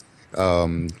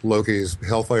Loki's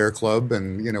Hellfire Club,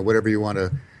 and whatever you want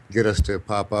to get us to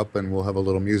pop up, and we'll have a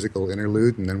little musical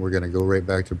interlude, and then we're going to go right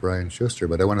back to Brian Schuster.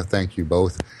 But I want to thank you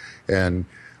both. And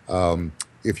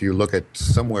if you look at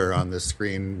somewhere on this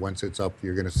screen, once it's up,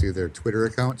 you're going to see their Twitter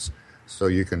accounts. So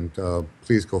you can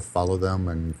please go follow them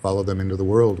and follow them into the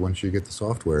world once you get the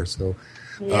software. So,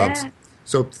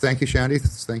 so thank you, Shandy.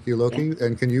 Thank you, Loki. Yeah.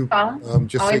 And can you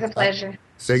just always a pleasure.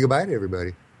 Say goodbye to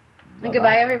everybody.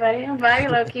 Goodbye, everybody. Bye,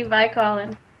 Loki. Bye,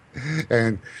 Colin.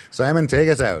 And Simon, take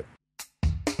us out.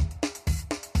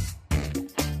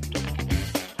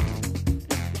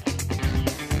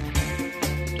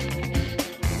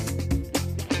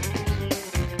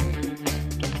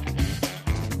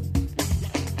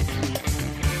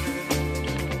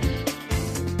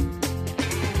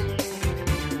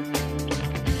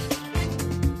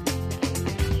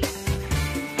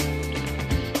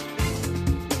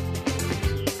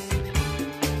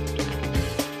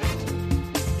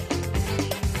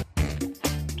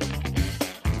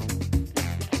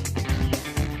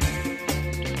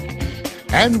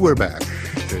 And we're back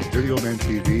to Dirty Old Man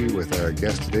TV with our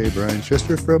guest today, Brian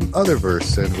Schuster from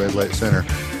Otherverse and Red Light Center.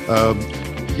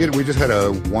 We just had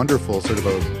a wonderful sort of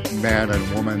a man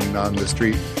and woman on the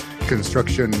street,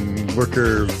 construction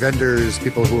worker, vendors,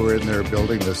 people who are in there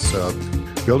building this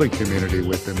building community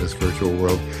within this virtual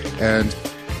world. And,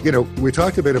 we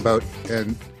talked a bit about,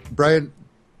 and Brian,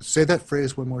 say that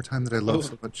phrase one more time that I love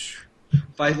so much.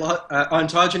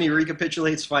 Ontogeny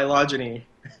recapitulates phylogeny.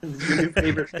 Your new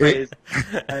favorite phrase.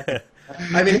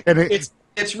 I mean,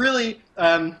 it's really.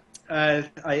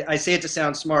 I say it to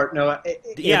sound smart. No.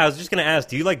 I was just gonna ask.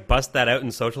 Do you bust that out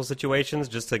in social situations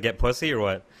just to get pussy, or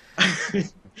what?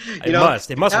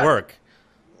 It must work.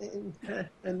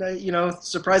 And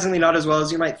surprisingly not as well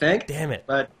as you might think. Damn it!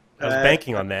 But I was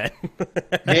banking on that.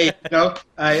 Hey,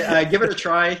 I give it a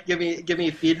try. Give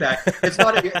me feedback. It's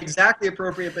not exactly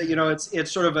appropriate, but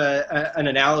it's sort of an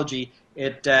analogy.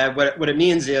 What it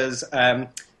means is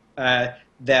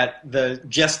that the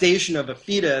gestation of a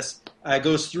fetus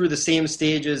goes through the same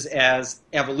stages as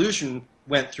evolution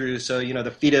went through. So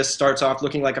the fetus starts off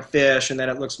looking like a fish, and then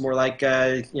it looks more like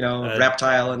a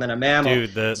reptile, and then a mammal.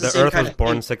 Dude, the Earth was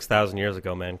born 6,000 years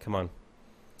ago, man. Come on.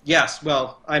 Yes,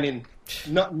 well, I mean.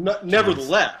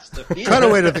 Nevertheless, the fetus... cut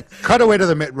away to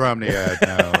the Mitt Romney ad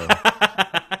now.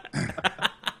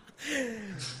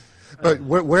 But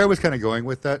where I was kind of going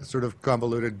with that sort of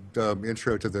convoluted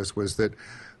intro to this was that,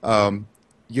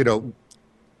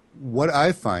 what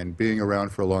I find being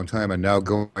around for a long time and now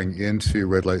going into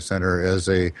Red Light Center as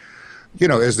the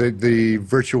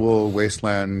virtual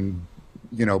wasteland,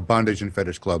 bondage and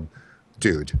fetish club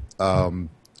dude,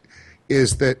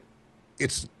 is that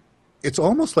it's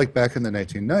almost like back in the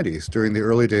 1990s during the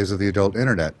early days of the adult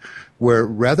internet, where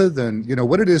rather than,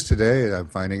 what it is today, I'm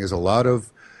finding is a lot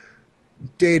of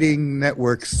dating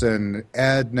networks and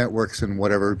ad networks and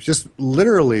whatever, just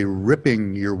literally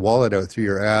ripping your wallet out through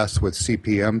your ass with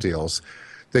CPM deals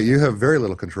that you have very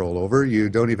little control over. You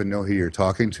don't even know who you're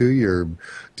talking to. You're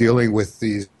dealing with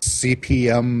these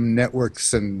CPM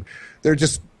networks, and they're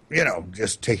just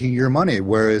taking your money.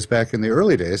 Whereas back in the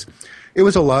early days, it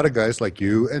was a lot of guys like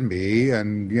you and me,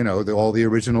 and all the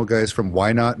original guys from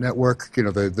Why Not Network.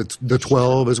 The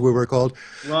 12 as we were called.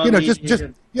 Ron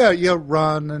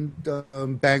Ron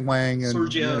and Bang Wang and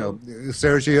Sergio.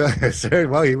 Sergio.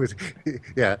 Well, he was,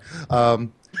 yeah.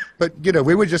 But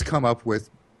we would just come up with,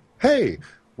 hey,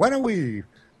 why don't we?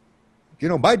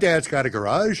 My dad's got a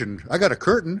garage and I got a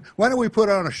curtain. Why don't we put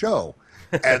on a show?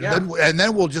 And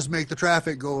then we'll just make the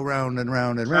traffic go around and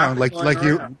round and round, like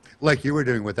you were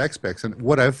doing with XPEX. And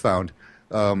what I've found,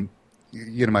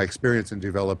 my experience in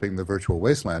developing the virtual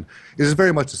wasteland is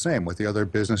very much the same with the other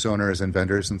business owners and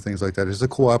vendors and things like that. It's a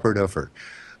cooperative effort.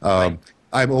 Right.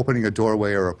 I'm opening a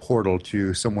doorway or a portal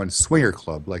to someone's swinger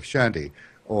club like Shandy,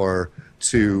 or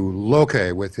to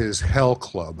Loke with his Hell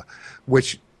Club,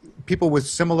 which people with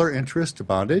similar interest to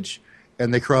bondage,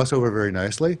 and they cross over very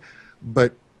nicely,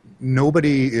 but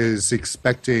nobody is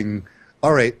expecting,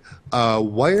 all right,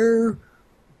 wire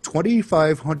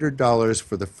 $2,500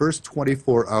 for the first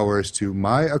 24 hours to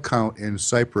my account in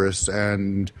Cyprus,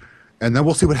 and then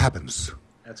we'll see what happens.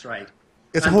 That's right.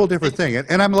 It's a whole different thing,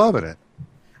 and I'm loving it.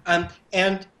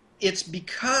 And it's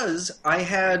because I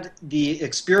had the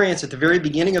experience at the very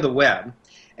beginning of the web,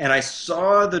 and I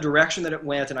saw the direction that it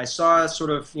went, and I saw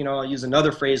sort of, I'll use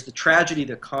another phrase, the tragedy of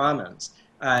the commons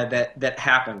that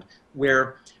happened,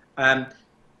 where, when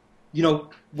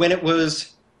it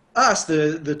was us,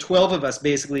 the 12 of us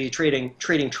basically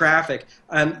trading traffic,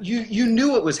 you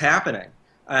knew what was happening.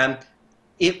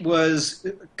 It was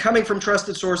coming from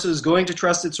trusted sources, going to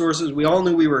trusted sources. We all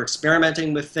knew we were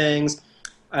experimenting with things.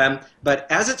 But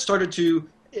as it started to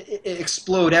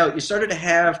explode out, you started to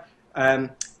have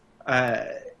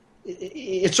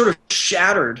it sort of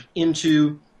shattered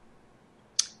into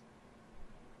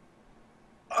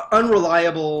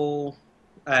unreliable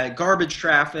garbage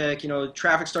traffic.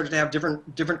 Traffic started to have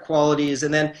different qualities,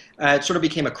 and then it sort of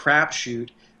became a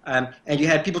crapshoot. And you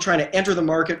had people trying to enter the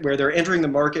market where they're entering the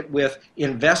market with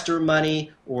investor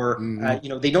money, or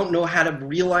they don't know how to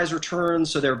realize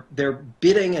returns, so they're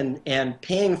bidding and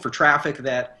paying for traffic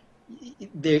that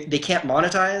they can't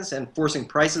monetize, and forcing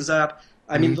prices up.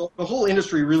 I mean, the whole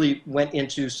industry really went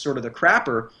into sort of the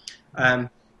crapper.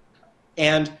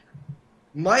 And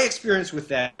my experience with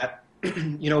that,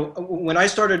 when I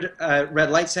started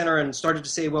Red Light Center and started to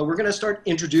say, well, we're going to start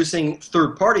introducing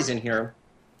third parties in here,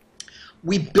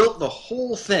 we built the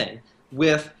whole thing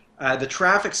with the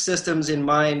traffic systems in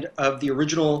mind of the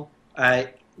original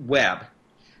web.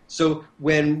 So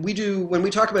when we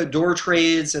talk about door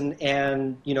trades and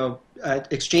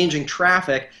exchanging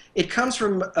traffic, it comes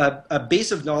from a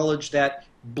base of knowledge that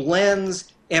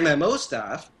blends MMO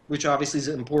stuff, which obviously is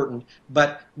important,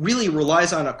 but really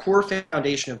relies on a core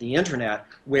foundation of the internet,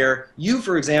 where you,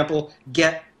 for example,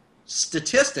 get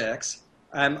statistics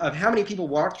of how many people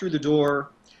walk through the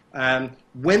door.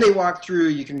 When they walk through,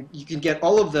 you can get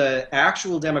all of the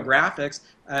actual demographics,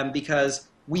 because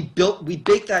we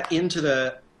baked that into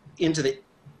the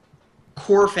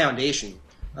core foundation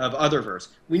of Otherverse.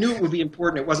 We knew it would be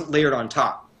important. It wasn't layered on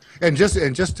top. And just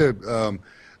to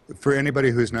for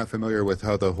anybody who's not familiar with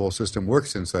how the whole system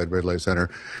works inside Red Light Center,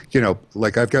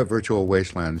 like I've got Virtual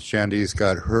Wasteland, Shandy's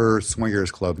got her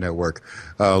Swingers Club network,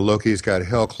 Loki's got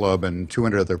Hell Club and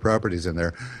 200 other properties in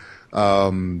there.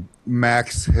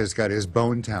 Max has got his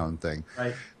Bone Town thing.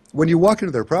 Right. When you walk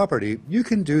into their property, you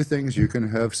can do things, you can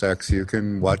have sex, you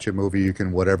can watch a movie, you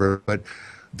can whatever, but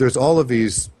there's all of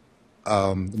these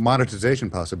monetization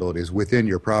possibilities within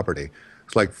your property.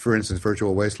 It's like, for instance,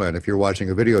 Virtual Wasteland. If you're watching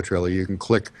a video trailer, you can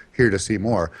click here to see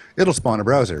more. It'll spawn a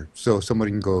browser, so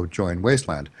somebody can go join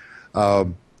Wasteland.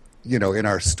 In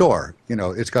our store,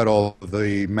 it's got all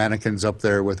the mannequins up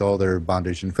there with all their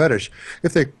bondage and fetish.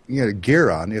 If they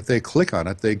gear on, if they click on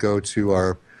it, they go to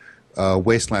our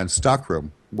Wasteland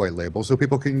stockroom white label, so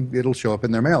it'll show up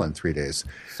in their mail in 3 days.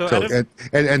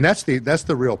 And that's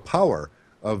the real power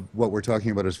of what we're talking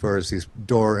about as far as these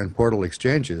door and portal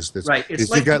exchanges. Right.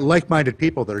 You've got like-minded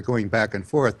people that are going back and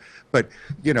forth. But,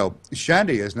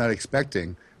 Shandy is not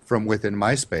expecting from within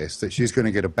MySpace that she's going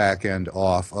to get a back end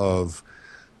off of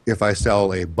if I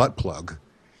sell a butt plug.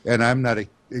 And I'm not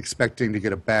expecting to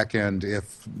get a back end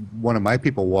if one of my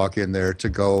people walk in there to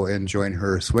go and join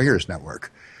her swingers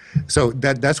network. So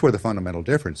that's where the fundamental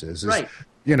difference is. Right.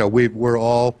 We're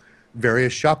all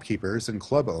various shopkeepers and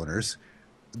club owners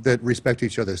that respect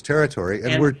each other's territory,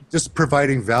 and we're just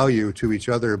providing value to each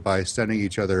other by sending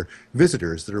each other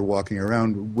visitors that are walking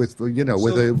around with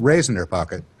with a raise in their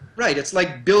pocket. Right. It's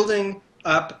like building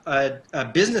up a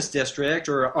business district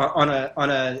or on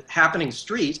a happening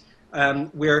street,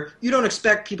 where you don't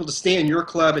expect people to stay in your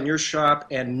club and your shop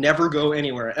and never go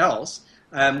anywhere else.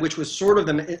 Which was sort of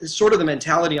the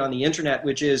mentality on the internet,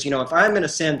 which is, if I'm going to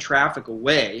send traffic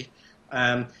away,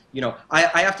 I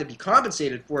have to be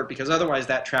compensated for it, because otherwise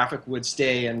that traffic would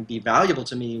stay and be valuable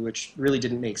to me, which really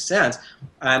didn't make sense.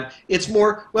 It's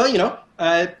more,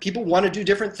 people want to do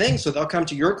different things, so they'll come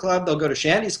to your club, they'll go to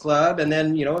Shandy's club, and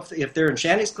then, if they're in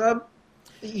Shandy's club,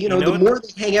 the more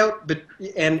they hang out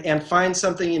and find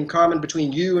something in common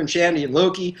between you and Shandy and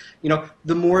Loki,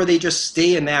 the more they just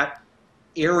stay in that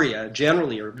area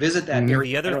generally, or visit that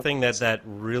area. The other thing that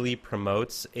really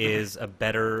promotes is a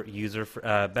better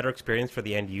better experience for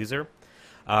the end user,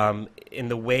 in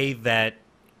the way that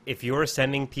if you're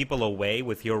sending people away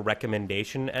with your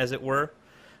recommendation, as it were,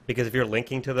 because if you're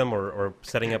linking to them or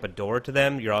setting up a door to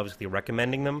them, you're obviously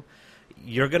recommending them.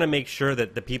 You're going to make sure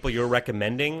that the people you're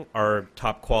recommending are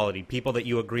top quality, people that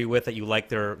you agree with, that you like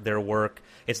their work.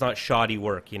 It's not shoddy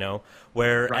work, you know.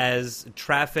 Whereas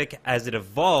traffic, as it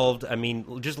evolved, I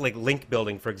mean, just like link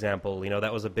building, for example, you know,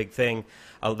 that was a big thing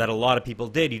that a lot of people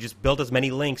did. You just built as many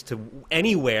links to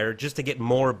anywhere just to get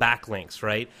more backlinks,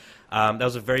 right? That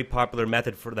was a very popular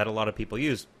method that a lot of people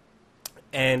used.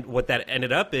 And what that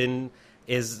ended up in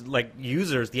is like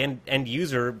users, the end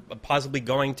user, possibly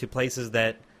going to places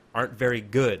that aren't very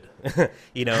good,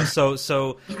 you know. So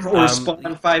or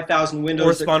spawn 5,000 windows,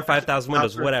 or spawn 5,000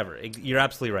 windows, whatever. You're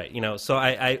absolutely right, you know. So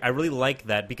I really like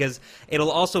that because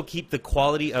it'll also keep the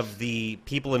quality of the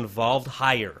people involved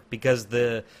higher, because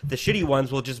the shitty ones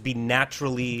will just be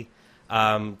naturally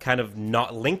kind of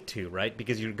not linked to, right?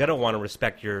 Because you're gonna want to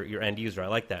respect your end user. I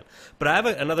like that. But I have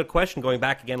another question going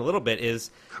back again a little bit.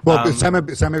 Is Simon,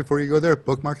 before you go there,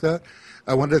 bookmark that.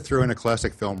 I wanted to throw in a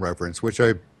classic film reference, which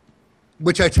I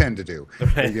tend to do.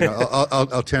 Right. You know,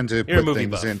 I'll tend to put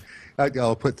things in.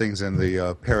 I'll put things in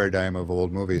the paradigm of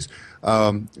old movies.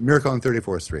 Miracle on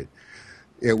 34th Street.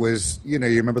 It was, you know,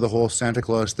 you remember the whole Santa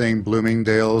Claus thing,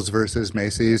 Bloomingdale's versus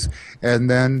Macy's, and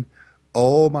then,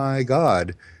 oh my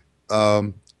God,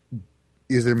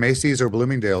 either Macy's or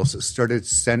Bloomingdale's started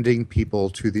sending people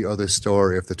to the other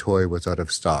store if the toy was out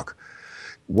of stock.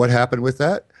 What happened with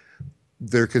that?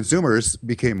 Their consumers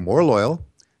became more loyal.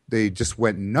 They just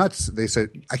went nuts. They said,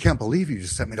 I can't believe you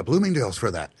just sent me to Bloomingdale's for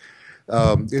that.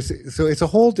 So it's a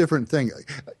whole different thing.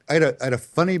 I had a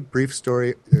funny brief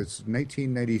story. It's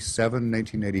 1997,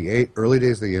 1998, early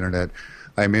days of the internet.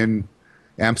 I'm in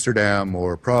Amsterdam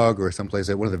or Prague or someplace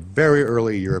at one of the very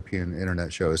early European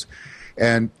internet shows.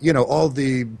 And, you know, all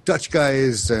the Dutch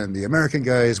guys and the American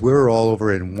guys, we were all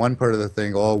over in one part of the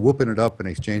thing, all whooping it up and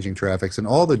exchanging traffics. And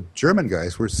all the German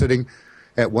guys were sitting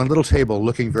at one little table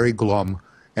looking very glum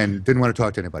and didn't want to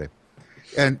talk to anybody.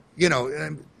 And,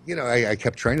 I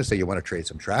kept trying to say, you want to trade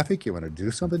some traffic? You want to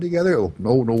do something together? Oh,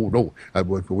 no.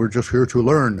 We're just here to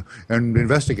learn and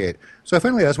investigate. So I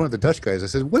finally asked one of the Dutch guys, I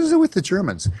said, what is it with the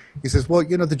Germans? He says, well,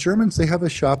 you know, the Germans, they have a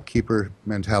shopkeeper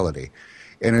mentality.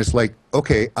 And it's like,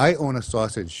 okay, I own a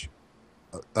sausage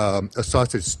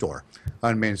store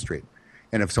on Main Street.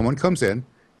 And if someone comes in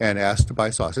and asks to buy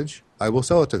sausage, I will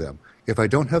sell it to them. If I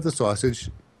don't have the sausage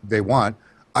they want,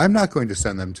 I'm not going to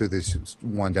send them to this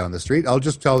one down the street. I'll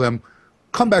just tell them,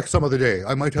 come back some other day.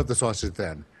 I might have the sausage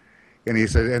then. And he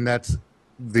said, and that's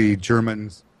the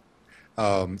German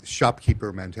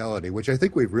shopkeeper mentality, which I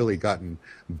think we've really gotten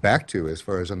back to as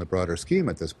far as on the broader scheme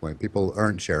at this point. People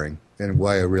aren't sharing, and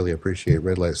why I really appreciate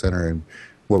Red Light Center and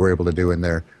what we're able to do in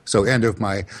there. So end of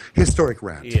my historic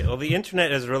rant. Yeah, well, the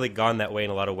internet has really gone that way in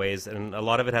a lot of ways, and a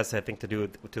lot of it has, I think, to do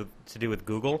with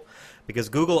Google, because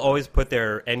Google always put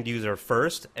their end user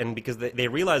first, and because they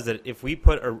realize that if we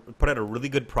put out a really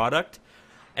good product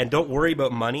and don't worry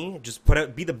about money, just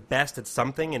be the best at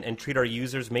something and treat our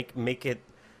users, make it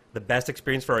the best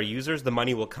experience for our users, the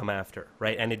money will come after,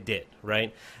 right? And it did,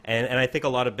 right? And I think a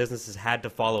lot of businesses had to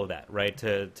follow that, right,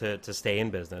 to stay in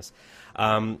business.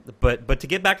 But to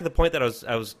get back to the point that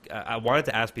I wanted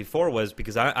to ask before was,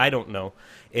 because I don't know,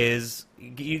 is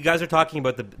you guys are talking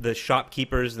about the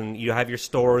shopkeepers and you have your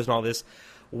stores and all this.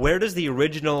 Where does the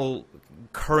original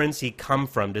currency come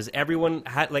from? Does everyone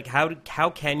how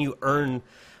can you earn?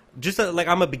 Just like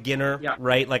I'm a beginner, yeah,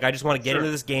 right? Like I just want to get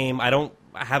into this game. I don't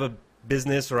have a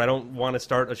business or I don't want to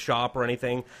start a shop or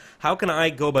anything. How can I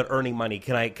go about earning money?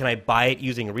 Can I buy it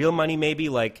using real money maybe?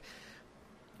 Well,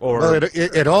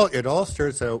 it all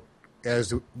starts out,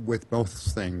 as with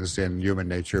most things in human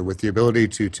nature, with the ability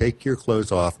to take your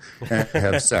clothes off and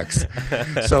have sex.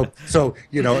 So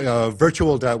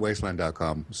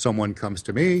virtual.wasteland.com. Someone comes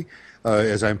to me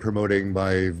as I'm promoting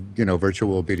my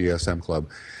virtual BDSM club.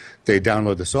 They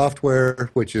download the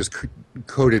software, which is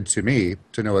coded to me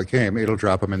to know it came. It'll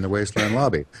drop them in the Wasteland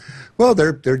lobby. Well,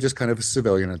 they're just kind of a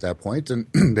civilian at that point, and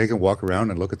they can walk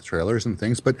around and look at the trailers and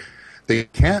things, but they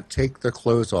can't take their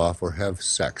clothes off or have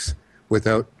sex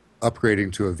without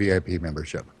upgrading to a VIP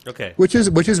membership. Okay. Which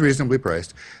is reasonably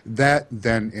priced. That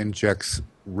then injects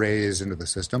rays into the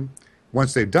system.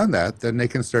 Once they've done that, then they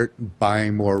can start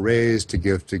buying more rays to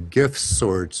give to gifts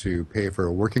or to pay for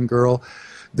a working girl.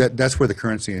 That's where the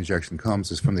currency injection comes,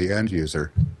 is from the end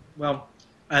user. Well,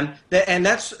 and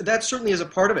that certainly is a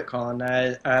part of it, Colin.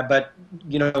 But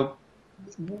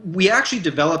we actually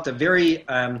developed a very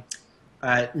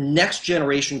next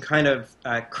generation kind of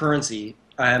currency.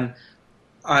 One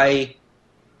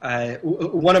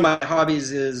of my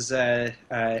hobbies is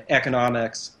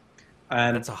economics.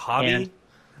 That's a hobby?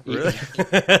 Really?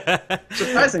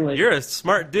 Surprisingly, you're a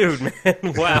smart dude, man.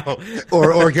 Wow.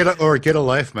 or get a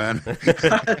life, man.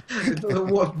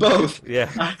 Both. Yeah.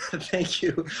 Thank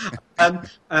you.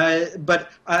 But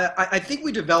I think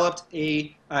we developed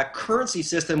a currency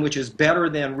system which is better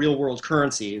than real world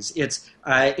currencies. It's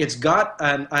got.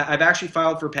 I've actually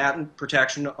filed for patent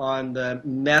protection on the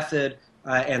method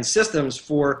and systems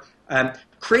for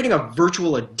creating a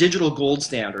digital gold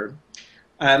standard.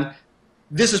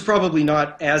 This is probably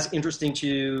not as interesting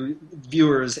to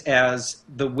viewers as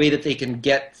the way that they can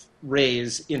get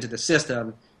Raise into the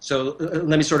system. So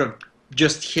let me sort of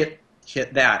just hit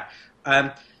that.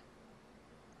 A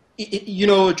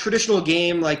traditional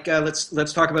game like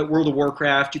let's talk about World of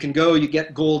Warcraft. You can go, you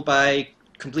get gold by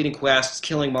completing quests,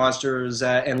 killing monsters,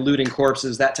 and looting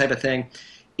corpses, that type of thing.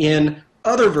 In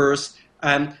Otherverse,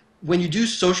 when you do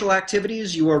social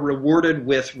activities, you are rewarded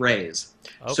with Raise.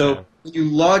 Okay. So you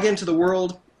log into the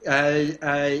world,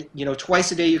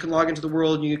 twice a day you can log into the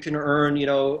world and you can earn,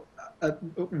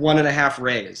 1.5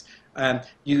 Raise.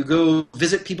 You go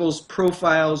visit people's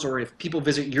profiles, or if people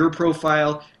visit your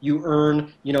profile, you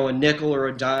earn, a nickel or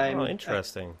a dime. Oh,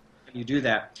 interesting. You do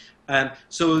that.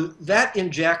 So that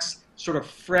injects sort of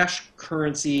fresh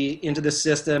currency into the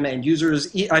system, and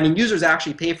users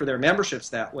actually pay for their memberships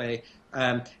that way.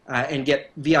 And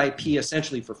get VIP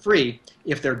essentially for free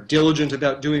if they're diligent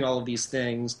about doing all of these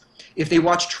things. If they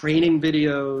watch training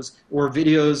videos or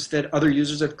videos that other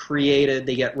users have created,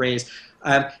 they get Raise.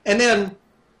 And then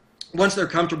once they're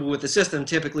comfortable with the system,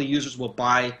 typically users will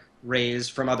buy Raise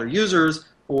from other users,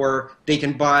 or they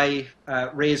can buy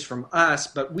Raise from us.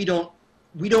 But we don't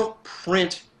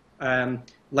print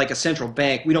like a central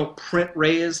bank. We don't print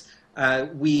Raise.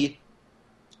 We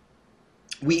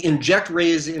inject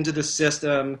Raise into the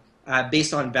system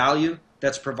based on value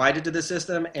that's provided to the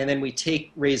system, and then we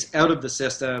take Raise out of the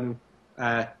system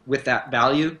with that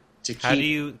value to keep. How do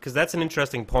you? Because that's an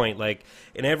interesting point. Like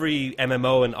in every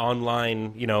MMO and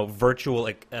online, virtual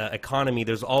economy,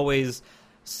 there's always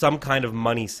some kind of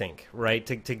money sink, right?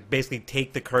 To basically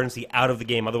take the currency out of the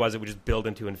game. Otherwise, it would just build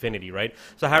into infinity, right?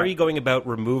 So how are you going about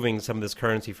removing some of this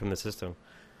currency from the system?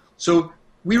 So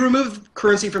we remove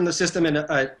currency from the system in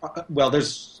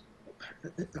there's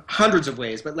hundreds of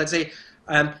ways, but let's say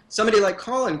somebody like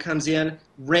Colin comes in,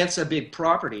 rents a big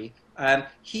property.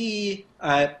 He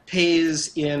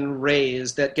pays in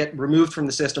Raise that get removed from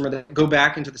the system or that go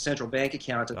back into the central bank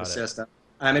account of the system.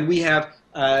 And we have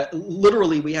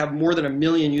we have more than 1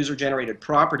 million user-generated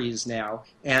properties now,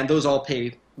 and those all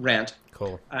pay rent.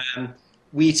 Cool.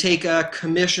 We take a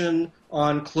commission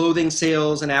on clothing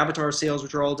sales and avatar sales,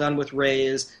 which are all done with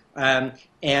Raise.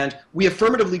 And we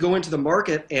affirmatively go into the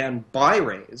market and buy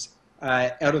Raise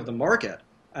out of the market.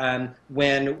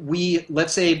 When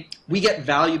let's say we get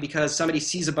value because somebody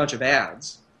sees a bunch of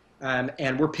ads,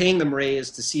 and we're paying them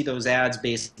Raise to see those ads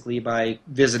basically by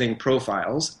visiting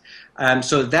profiles.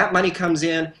 So that money comes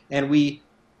in, and we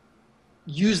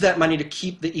use that money to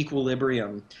keep the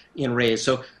equilibrium in Raise.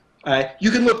 So you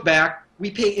can look back. We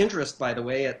pay interest, by the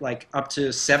way, at like up to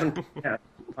 7%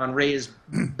 on Raise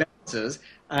balances.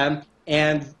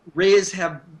 And Raise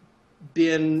have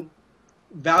been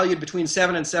valued between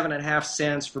 7 and 7.5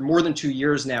 cents for more than 2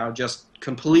 years now, just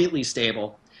completely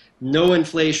stable. No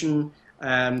inflation.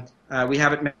 We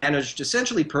have it managed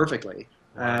essentially perfectly.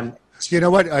 You know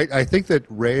what? I think that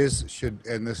Raise should,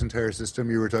 and this entire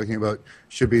system you were talking about,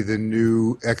 should be the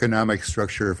new economic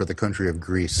structure for the country of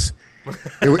Greece.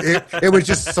 It would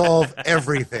just solve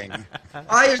everything.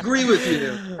 I agree with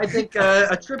you. I think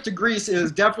a trip to Greece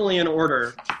is definitely in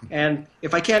order. And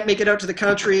if I can't make it out to the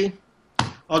country,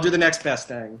 I'll do the next best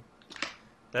thing.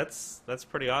 That's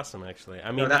pretty awesome, actually.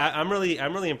 I mean, I'm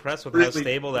really impressed with how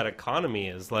stable that economy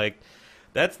is. Like,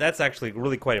 that's actually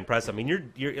really quite impressive. I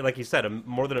mean, you're like you said,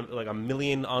 more than 1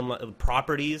 million online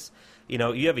properties.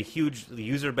 You have a huge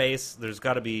user base. There's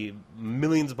got to be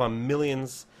millions upon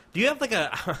millions. Do you have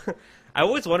I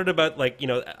always wondered about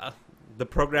the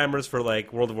programmers for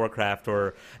like World of Warcraft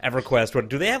or EverQuest, or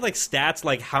do they have like stats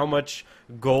like how much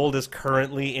gold is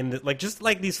currently in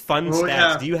these fun stats?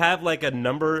 Yeah. Do you have like a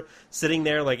number sitting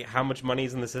there, like how much money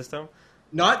is in the system?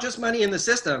 Not just money in the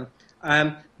system,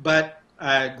 but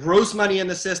gross money in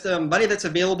the system, money that's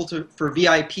available for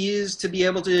VIPs to be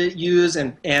able to use,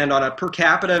 and on a per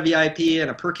capita VIP and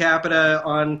a per capita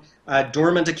on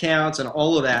dormant accounts and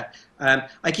all of that.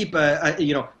 I keep,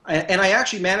 and I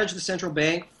actually manage the central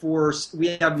bank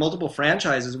we have multiple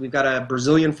franchises. We've got a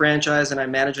Brazilian franchise, and I'm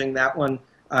managing that one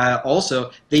also.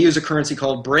 They use a currency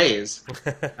called Braze,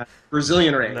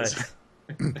 Brazilian Raise. Nice.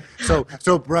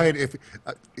 So Brian, if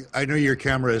I know your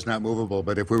camera is not movable,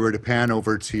 but if we were to pan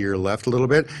over to your left a little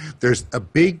bit, there's a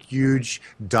big, huge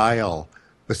dial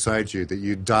beside you that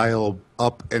you dial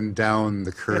up and down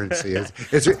the currency.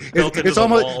 It's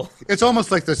almost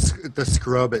like the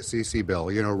scrub at CC Bell.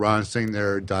 You know, Ron sitting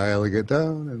there dialing it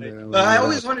down. And I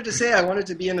always wanted to say I wanted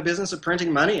to be in the business of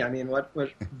printing money. I mean, what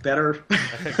better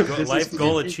life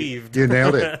goal achieved? You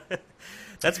nailed it.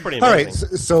 That's pretty amazing. All right,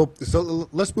 so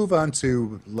let's move on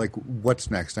to like what's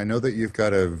next. I know that you've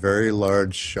got a very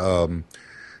large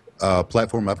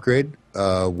platform upgrade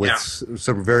with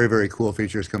some very, very cool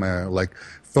features coming out, like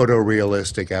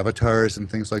photorealistic avatars and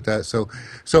things like that. So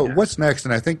what's next?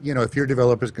 And I think, you know, if your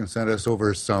developers can send us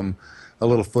over a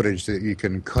little footage that you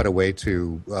can cut away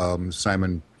to,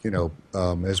 Simon, you know,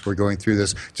 as we're going through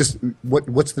this, just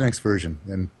what's the next version?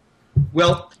 And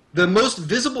well, the most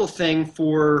visible thing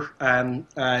for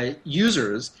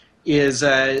users is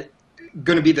going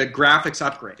to be the graphics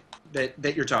upgrade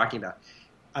that you're talking about.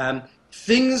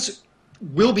 Things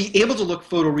will be able to look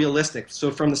photorealistic. So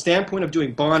from the standpoint of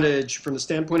doing bondage, from the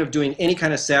standpoint of doing any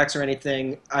kind of sex or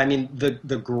anything, I mean,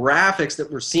 the graphics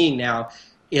that we're seeing now,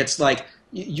 it's like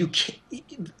you can't,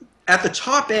 at the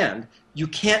top end, I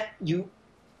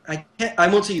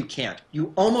won't say you can't.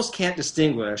 You almost can't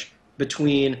distinguish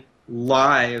between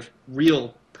live,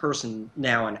 real person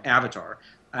now and avatar.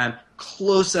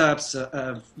 Close-ups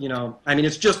of, you know, I mean,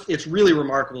 it's really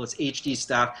remarkable. It's HD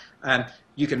stuff.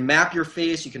 You can map your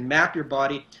face, you can map your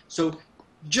body. So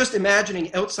just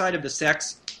imagining outside of the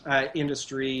sex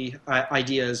industry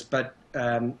ideas, but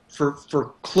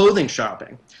for clothing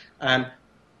shopping,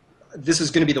 this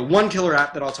is going to be the one killer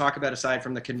app that I'll talk about aside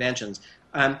from the conventions.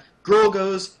 Girl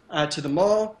goes to the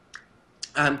mall,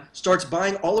 starts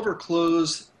buying all of her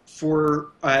clothes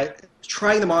for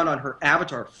trying them on her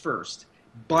avatar first,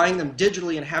 buying them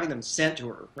digitally and having them sent to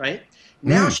her, right?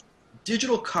 Now she has a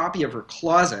digital copy of her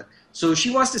closet, so she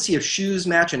wants to see if shoes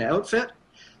match an outfit.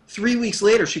 3 weeks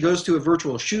later, she goes to a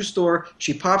virtual shoe store,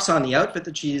 she pops on the outfit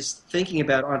that she's thinking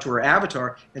about onto her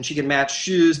avatar, and she can match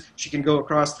shoes, she can go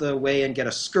across the way and get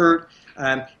a skirt,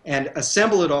 and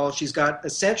assemble it all. She's got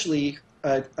essentially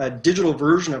a digital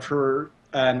version of her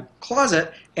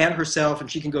closet and herself, and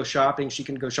she can go shopping. She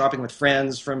can go shopping with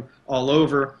friends from all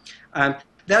over.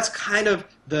 That's kind of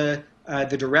the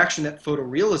direction that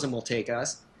photorealism will take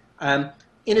us.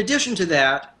 In addition to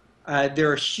that,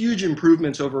 there are huge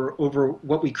improvements over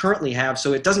what we currently have,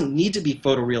 so it doesn't need to be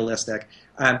photorealistic.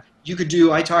 You could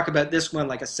do, I talk about this one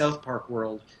like a South Park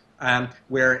world,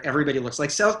 where everybody looks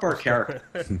like South Park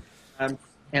characters.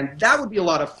 And that would be a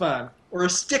lot of fun. Or a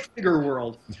stick figure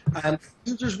world.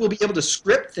 Users will be able to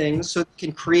script things so they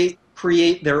can create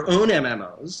their own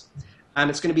MMOs.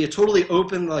 It's going to be a totally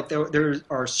open, like there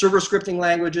are server scripting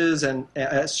languages and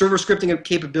server scripting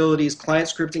capabilities, client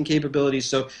scripting capabilities.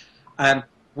 So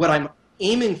what I'm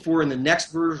aiming for in the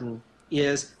next version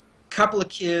is a couple of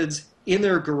kids in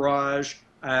their garage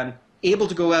able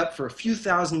to go out for a few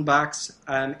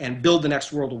 $1,000 and build the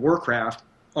next World of Warcraft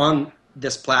on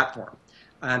this platform.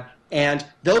 And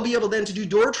they'll be able then to do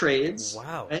door trades.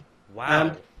 Wow. Right?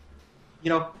 Wow. You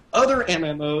know, other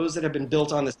MMOs that have been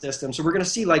built on the system. So we're going to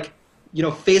see, like, you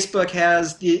know, Facebook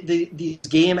has these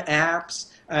game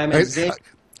apps. I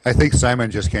think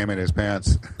Simon just came in his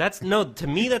pants. To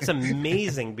me, that's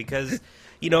amazing because,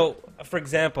 you know, for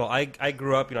example, I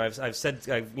grew up, you know, I've said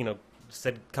a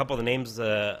couple of the names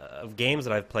of games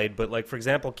that I've played, but like, for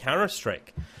example,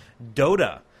 Counter-Strike,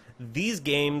 Dota. These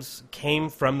games came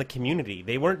from the community.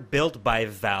 They weren't built by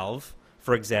Valve,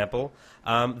 for example.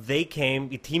 They came.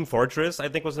 Team Fortress, I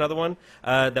think, was another one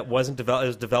that wasn't developed. It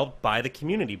was developed by the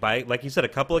community, by, like you said, a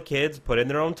couple of kids put in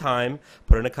their own time,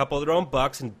 put in a couple of their own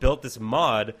bucks, and built this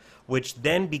mod, which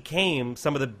then became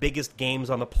some of the biggest games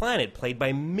on the planet, played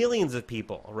by millions of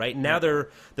people. Right now,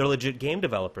 they're legit game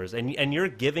developers, and you're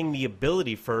giving the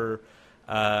ability for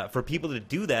people to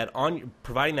do that on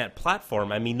providing that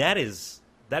platform. I mean, that is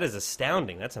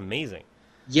astounding. That's amazing.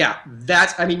 Yeah,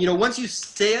 I mean, you know, once you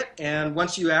say it and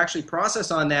once you actually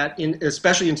process on that,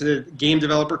 especially into the game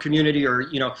developer community or,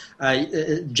 you know,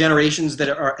 generations that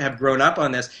have grown up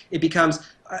on this, it becomes,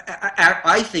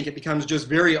 I think it becomes just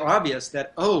very obvious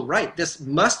that, oh, right, this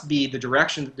must be the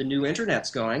direction that the new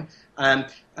internet's going.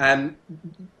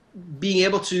 Being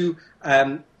able to,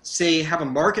 say, have a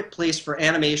marketplace for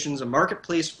animations, a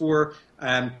marketplace for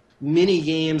mini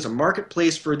games, a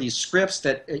marketplace for these scripts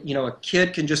that, you know, a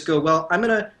kid can just go, well, I'm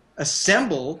going to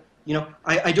assemble, you know,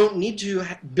 I don't need to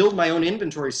build my own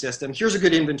inventory system. Here's a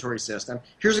good inventory system.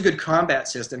 Here's a good combat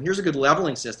system. Here's a good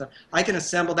leveling system. I can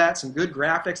assemble that, some good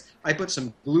graphics. I put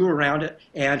some glue around it,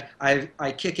 and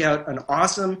I kick out an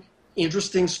awesome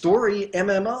interesting story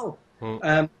MMO.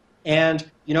 Hmm. And,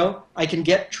 I can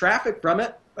get traffic from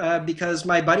it because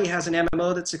my buddy has an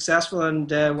MMO that's successful,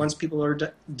 and once people are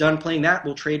done playing that,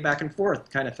 we'll trade back and forth,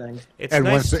 kind of thing. It's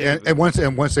nice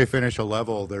once they finish a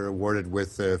level, they're awarded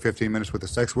with 15 minutes with a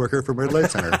sex worker from Red Light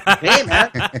Center. Hey,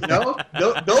 man, build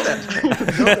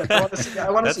it. I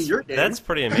want to see your game. That's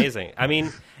pretty amazing. I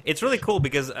mean, it's really cool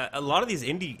because a lot of these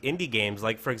indie games,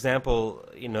 like, for example,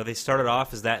 they started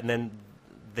off as that, and then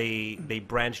they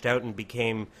branched out and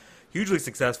became hugely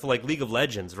successful, like League of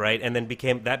Legends, right? And then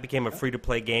became a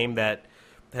free-to-play game that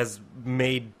has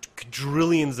made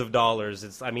quadrillions of dollars.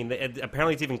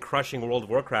 Apparently it's even crushing World of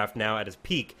Warcraft now at its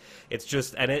peak. It's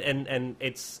just and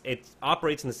it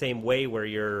operates in the same way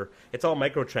where it's all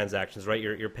microtransactions, right?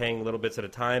 You're paying little bits at a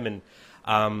time, and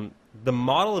the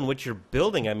model in which you're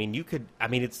building,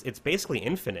 it's basically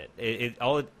infinite.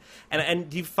 And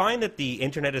do you find that the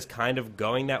internet is kind of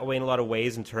going that way in a lot of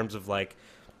ways in terms of like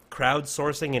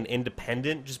crowdsourcing and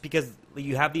independent, just because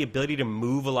you have the ability to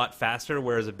move a lot faster,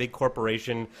 whereas a big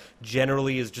corporation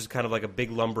generally is just kind of like a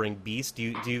big lumbering beast?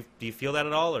 Do you feel that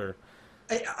at all, or?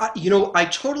 I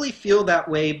totally feel that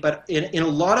way, but in a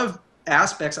lot of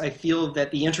aspects, I feel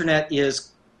that the internet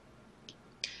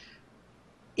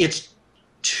it's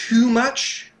too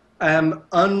much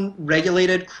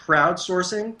unregulated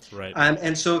crowdsourcing, right?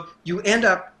 And so you end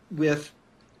up with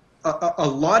a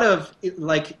lot of,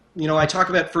 like, I talk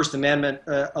about First Amendment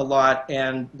a lot,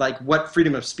 and like what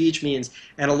freedom of speech means,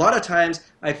 and a lot of times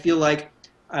I feel like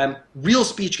real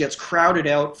speech gets crowded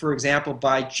out, for example,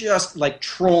 by just like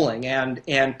trolling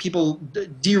and people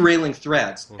derailing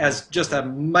threads, mm-hmm. as just a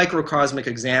microcosmic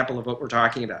example of what we're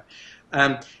talking about.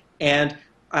 And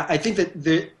I think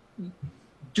that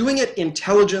doing it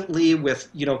intelligently with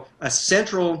a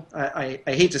central, I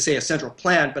hate to say a central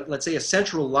plan, but let's say a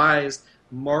centralized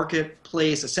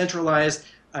marketplace, a centralized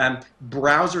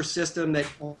browser system that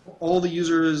all the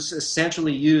users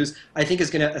essentially use, I think is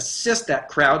going to assist that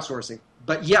crowdsourcing.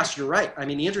 But yes, you're right. I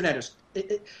mean, the internet is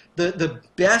the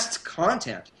best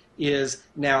content is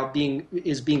now being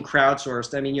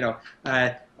crowdsourced. I mean,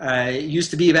 it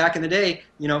used to be back in the day,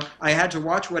 I had to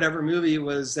watch whatever movie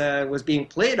was being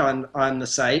played on the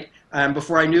site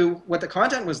before I knew what the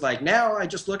content was like. Now I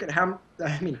just look at how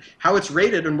it's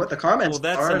rated and what the comments are.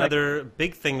 Well, that's another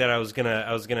big thing that I was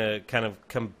gonna kind of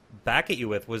come back at you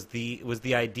with was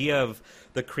the idea of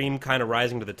the cream kind of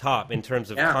rising to the top in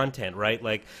terms of content, right?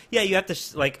 Like, yeah, you have to,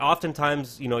 like,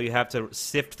 oftentimes, you have to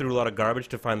sift through a lot of garbage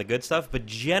to find the good stuff, but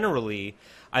generally,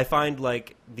 I find,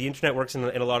 like, the internet works in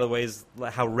a lot of ways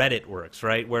how Reddit works,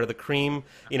 right? Where the cream,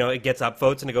 it gets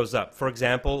upvotes and it goes up. For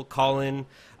example, Colin,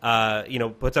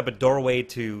 puts up a doorway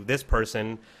to this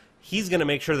person. He's going to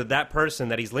make sure that person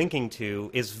that he's linking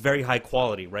to is very high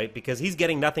quality, right? Because he's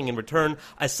getting nothing in return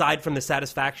aside from the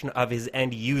satisfaction of his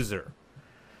end user.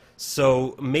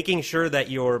 So making sure that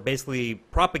you're basically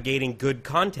propagating good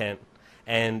content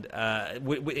and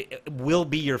will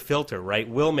be your filter, right?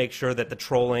 Will make sure that the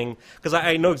trolling, because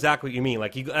I know exactly what you mean.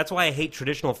 Like, that's why I hate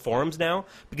traditional forums now,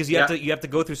 because you have to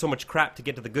go through so much crap to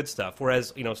get to the good stuff.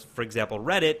 Whereas, for example,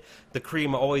 Reddit, the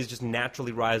cream always just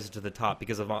naturally rises to the top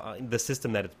because of the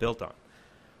system that it's built on.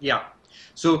 Yeah.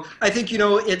 So I think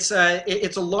it's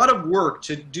a lot of work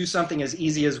to do something as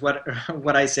easy as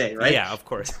what I say, right? Yeah, of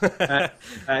course.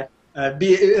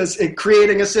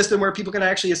 Creating a system where people can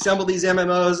actually assemble these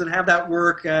MMOs and have that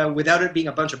work without it being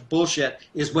a bunch of bullshit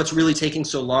is what's really taking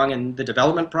so long in the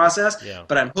development process. Yeah.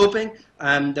 But I'm hoping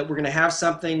that we're going to have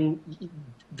something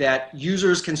that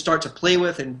users can start to play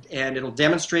with, and it'll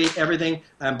demonstrate everything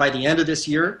by the end of this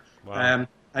year. Wow.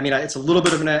 It's a little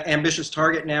bit of an ambitious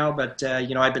target now, but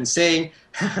I've been saying,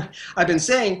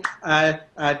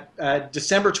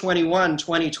 December 21,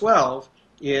 2012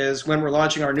 is when we're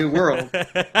launching our new world.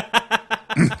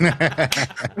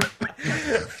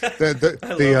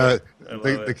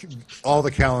 All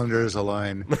the calendars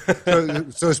align.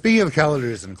 So speaking of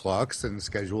calendars and clocks and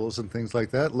schedules and things like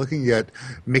that, looking at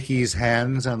Mickey's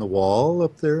hands on the wall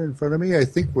up there in front of me, I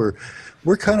think we're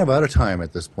kind of out of time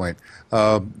at this point.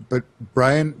 But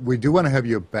Brian, we do want to have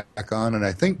you back on, and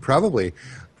I think probably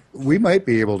we might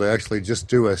be able to actually just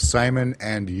do a Simon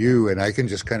and you, and I can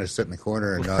just kind of sit in the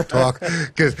corner and not talk,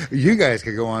 because you guys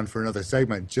could go on for another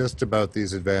segment just about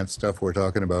these advanced stuff we're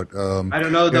talking about. I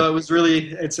don't know, though. It's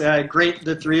great,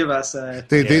 the three of us.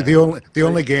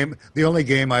 The only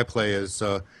game I play is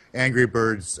Angry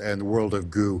Birds and World of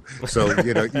Goo. So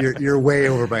you're way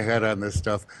over my head on this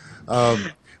stuff.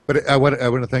 But I want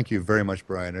to thank you very much,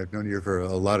 Brian. I've known you for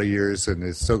a lot of years, and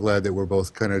it's so glad that we're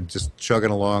both kind of just chugging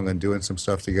along and doing some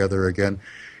stuff together again.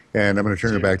 And I'm going to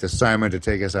turn it back to Simon to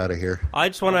take us out of here. I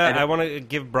want to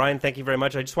give Brian, thank you very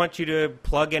much. I just want you to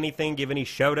plug anything, give any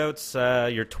shout-outs,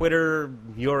 your Twitter,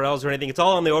 URLs or anything. It's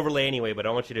all on the overlay anyway, but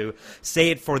I want you to say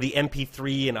it for the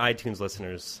MP3 and iTunes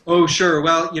listeners. Oh, sure.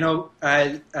 Well, come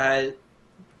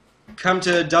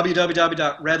to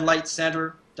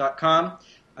www.redlightcenter.com.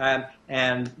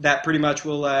 And that pretty much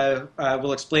will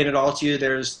explain it all to you.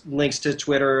 There's links to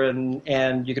Twitter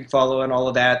and you can follow and all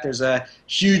of that. There's a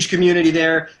huge community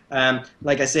there.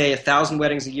 Like I say, 1,000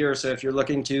 weddings a year. So if you're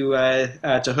looking to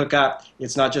hook up,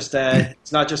 it's not just a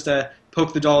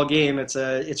poke the doll game. It's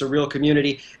a real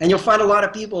community, and you'll find a lot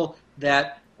of people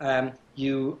that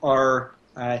you are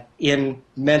in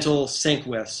mental sync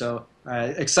with. So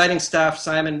exciting stuff.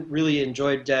 Simon, really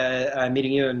enjoyed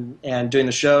meeting you and doing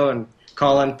the show. And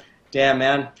Colin, damn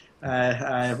man,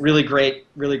 really great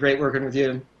working with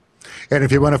you. And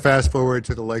if you want to fast forward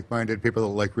to the like-minded people that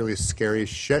like really scary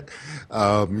shit,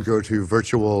 go to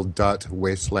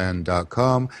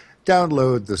virtual.wasteland.com,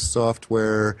 download the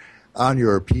software on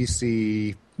your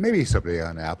PC, maybe someday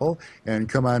on Apple, and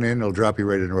come on in. It'll drop you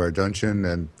right into our dungeon,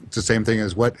 and it's the same thing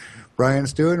as what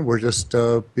Brian's doing. We're just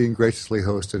being graciously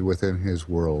hosted within his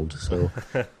world. So,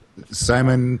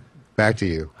 Simon, back to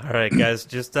you. All right, guys,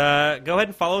 just go ahead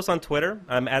and follow us on Twitter.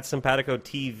 I'm at Simpatico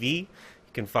TV. You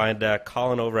can find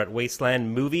Colin over at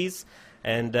Wasteland Movies.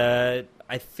 And I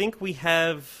think we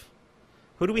have...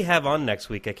 Who do we have on next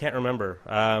week? I can't remember.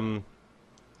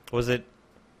 Was it...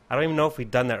 I don't even know if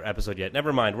we've done that episode yet.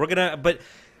 Never mind. But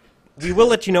we will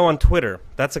let you know on Twitter.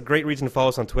 That's a great reason to follow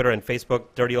us on Twitter and Facebook.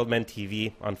 Dirty Old Men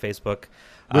TV on Facebook.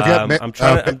 We've got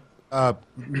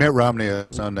Mitt Romney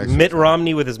is on next. Mitt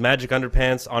Romney with his magic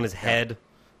underpants on his head.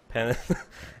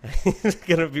 He's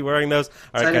gonna be wearing those.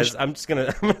 All right, guys. I'm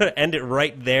gonna end it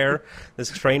right there. This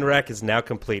train wreck is now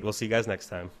complete. We'll see you guys next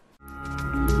time.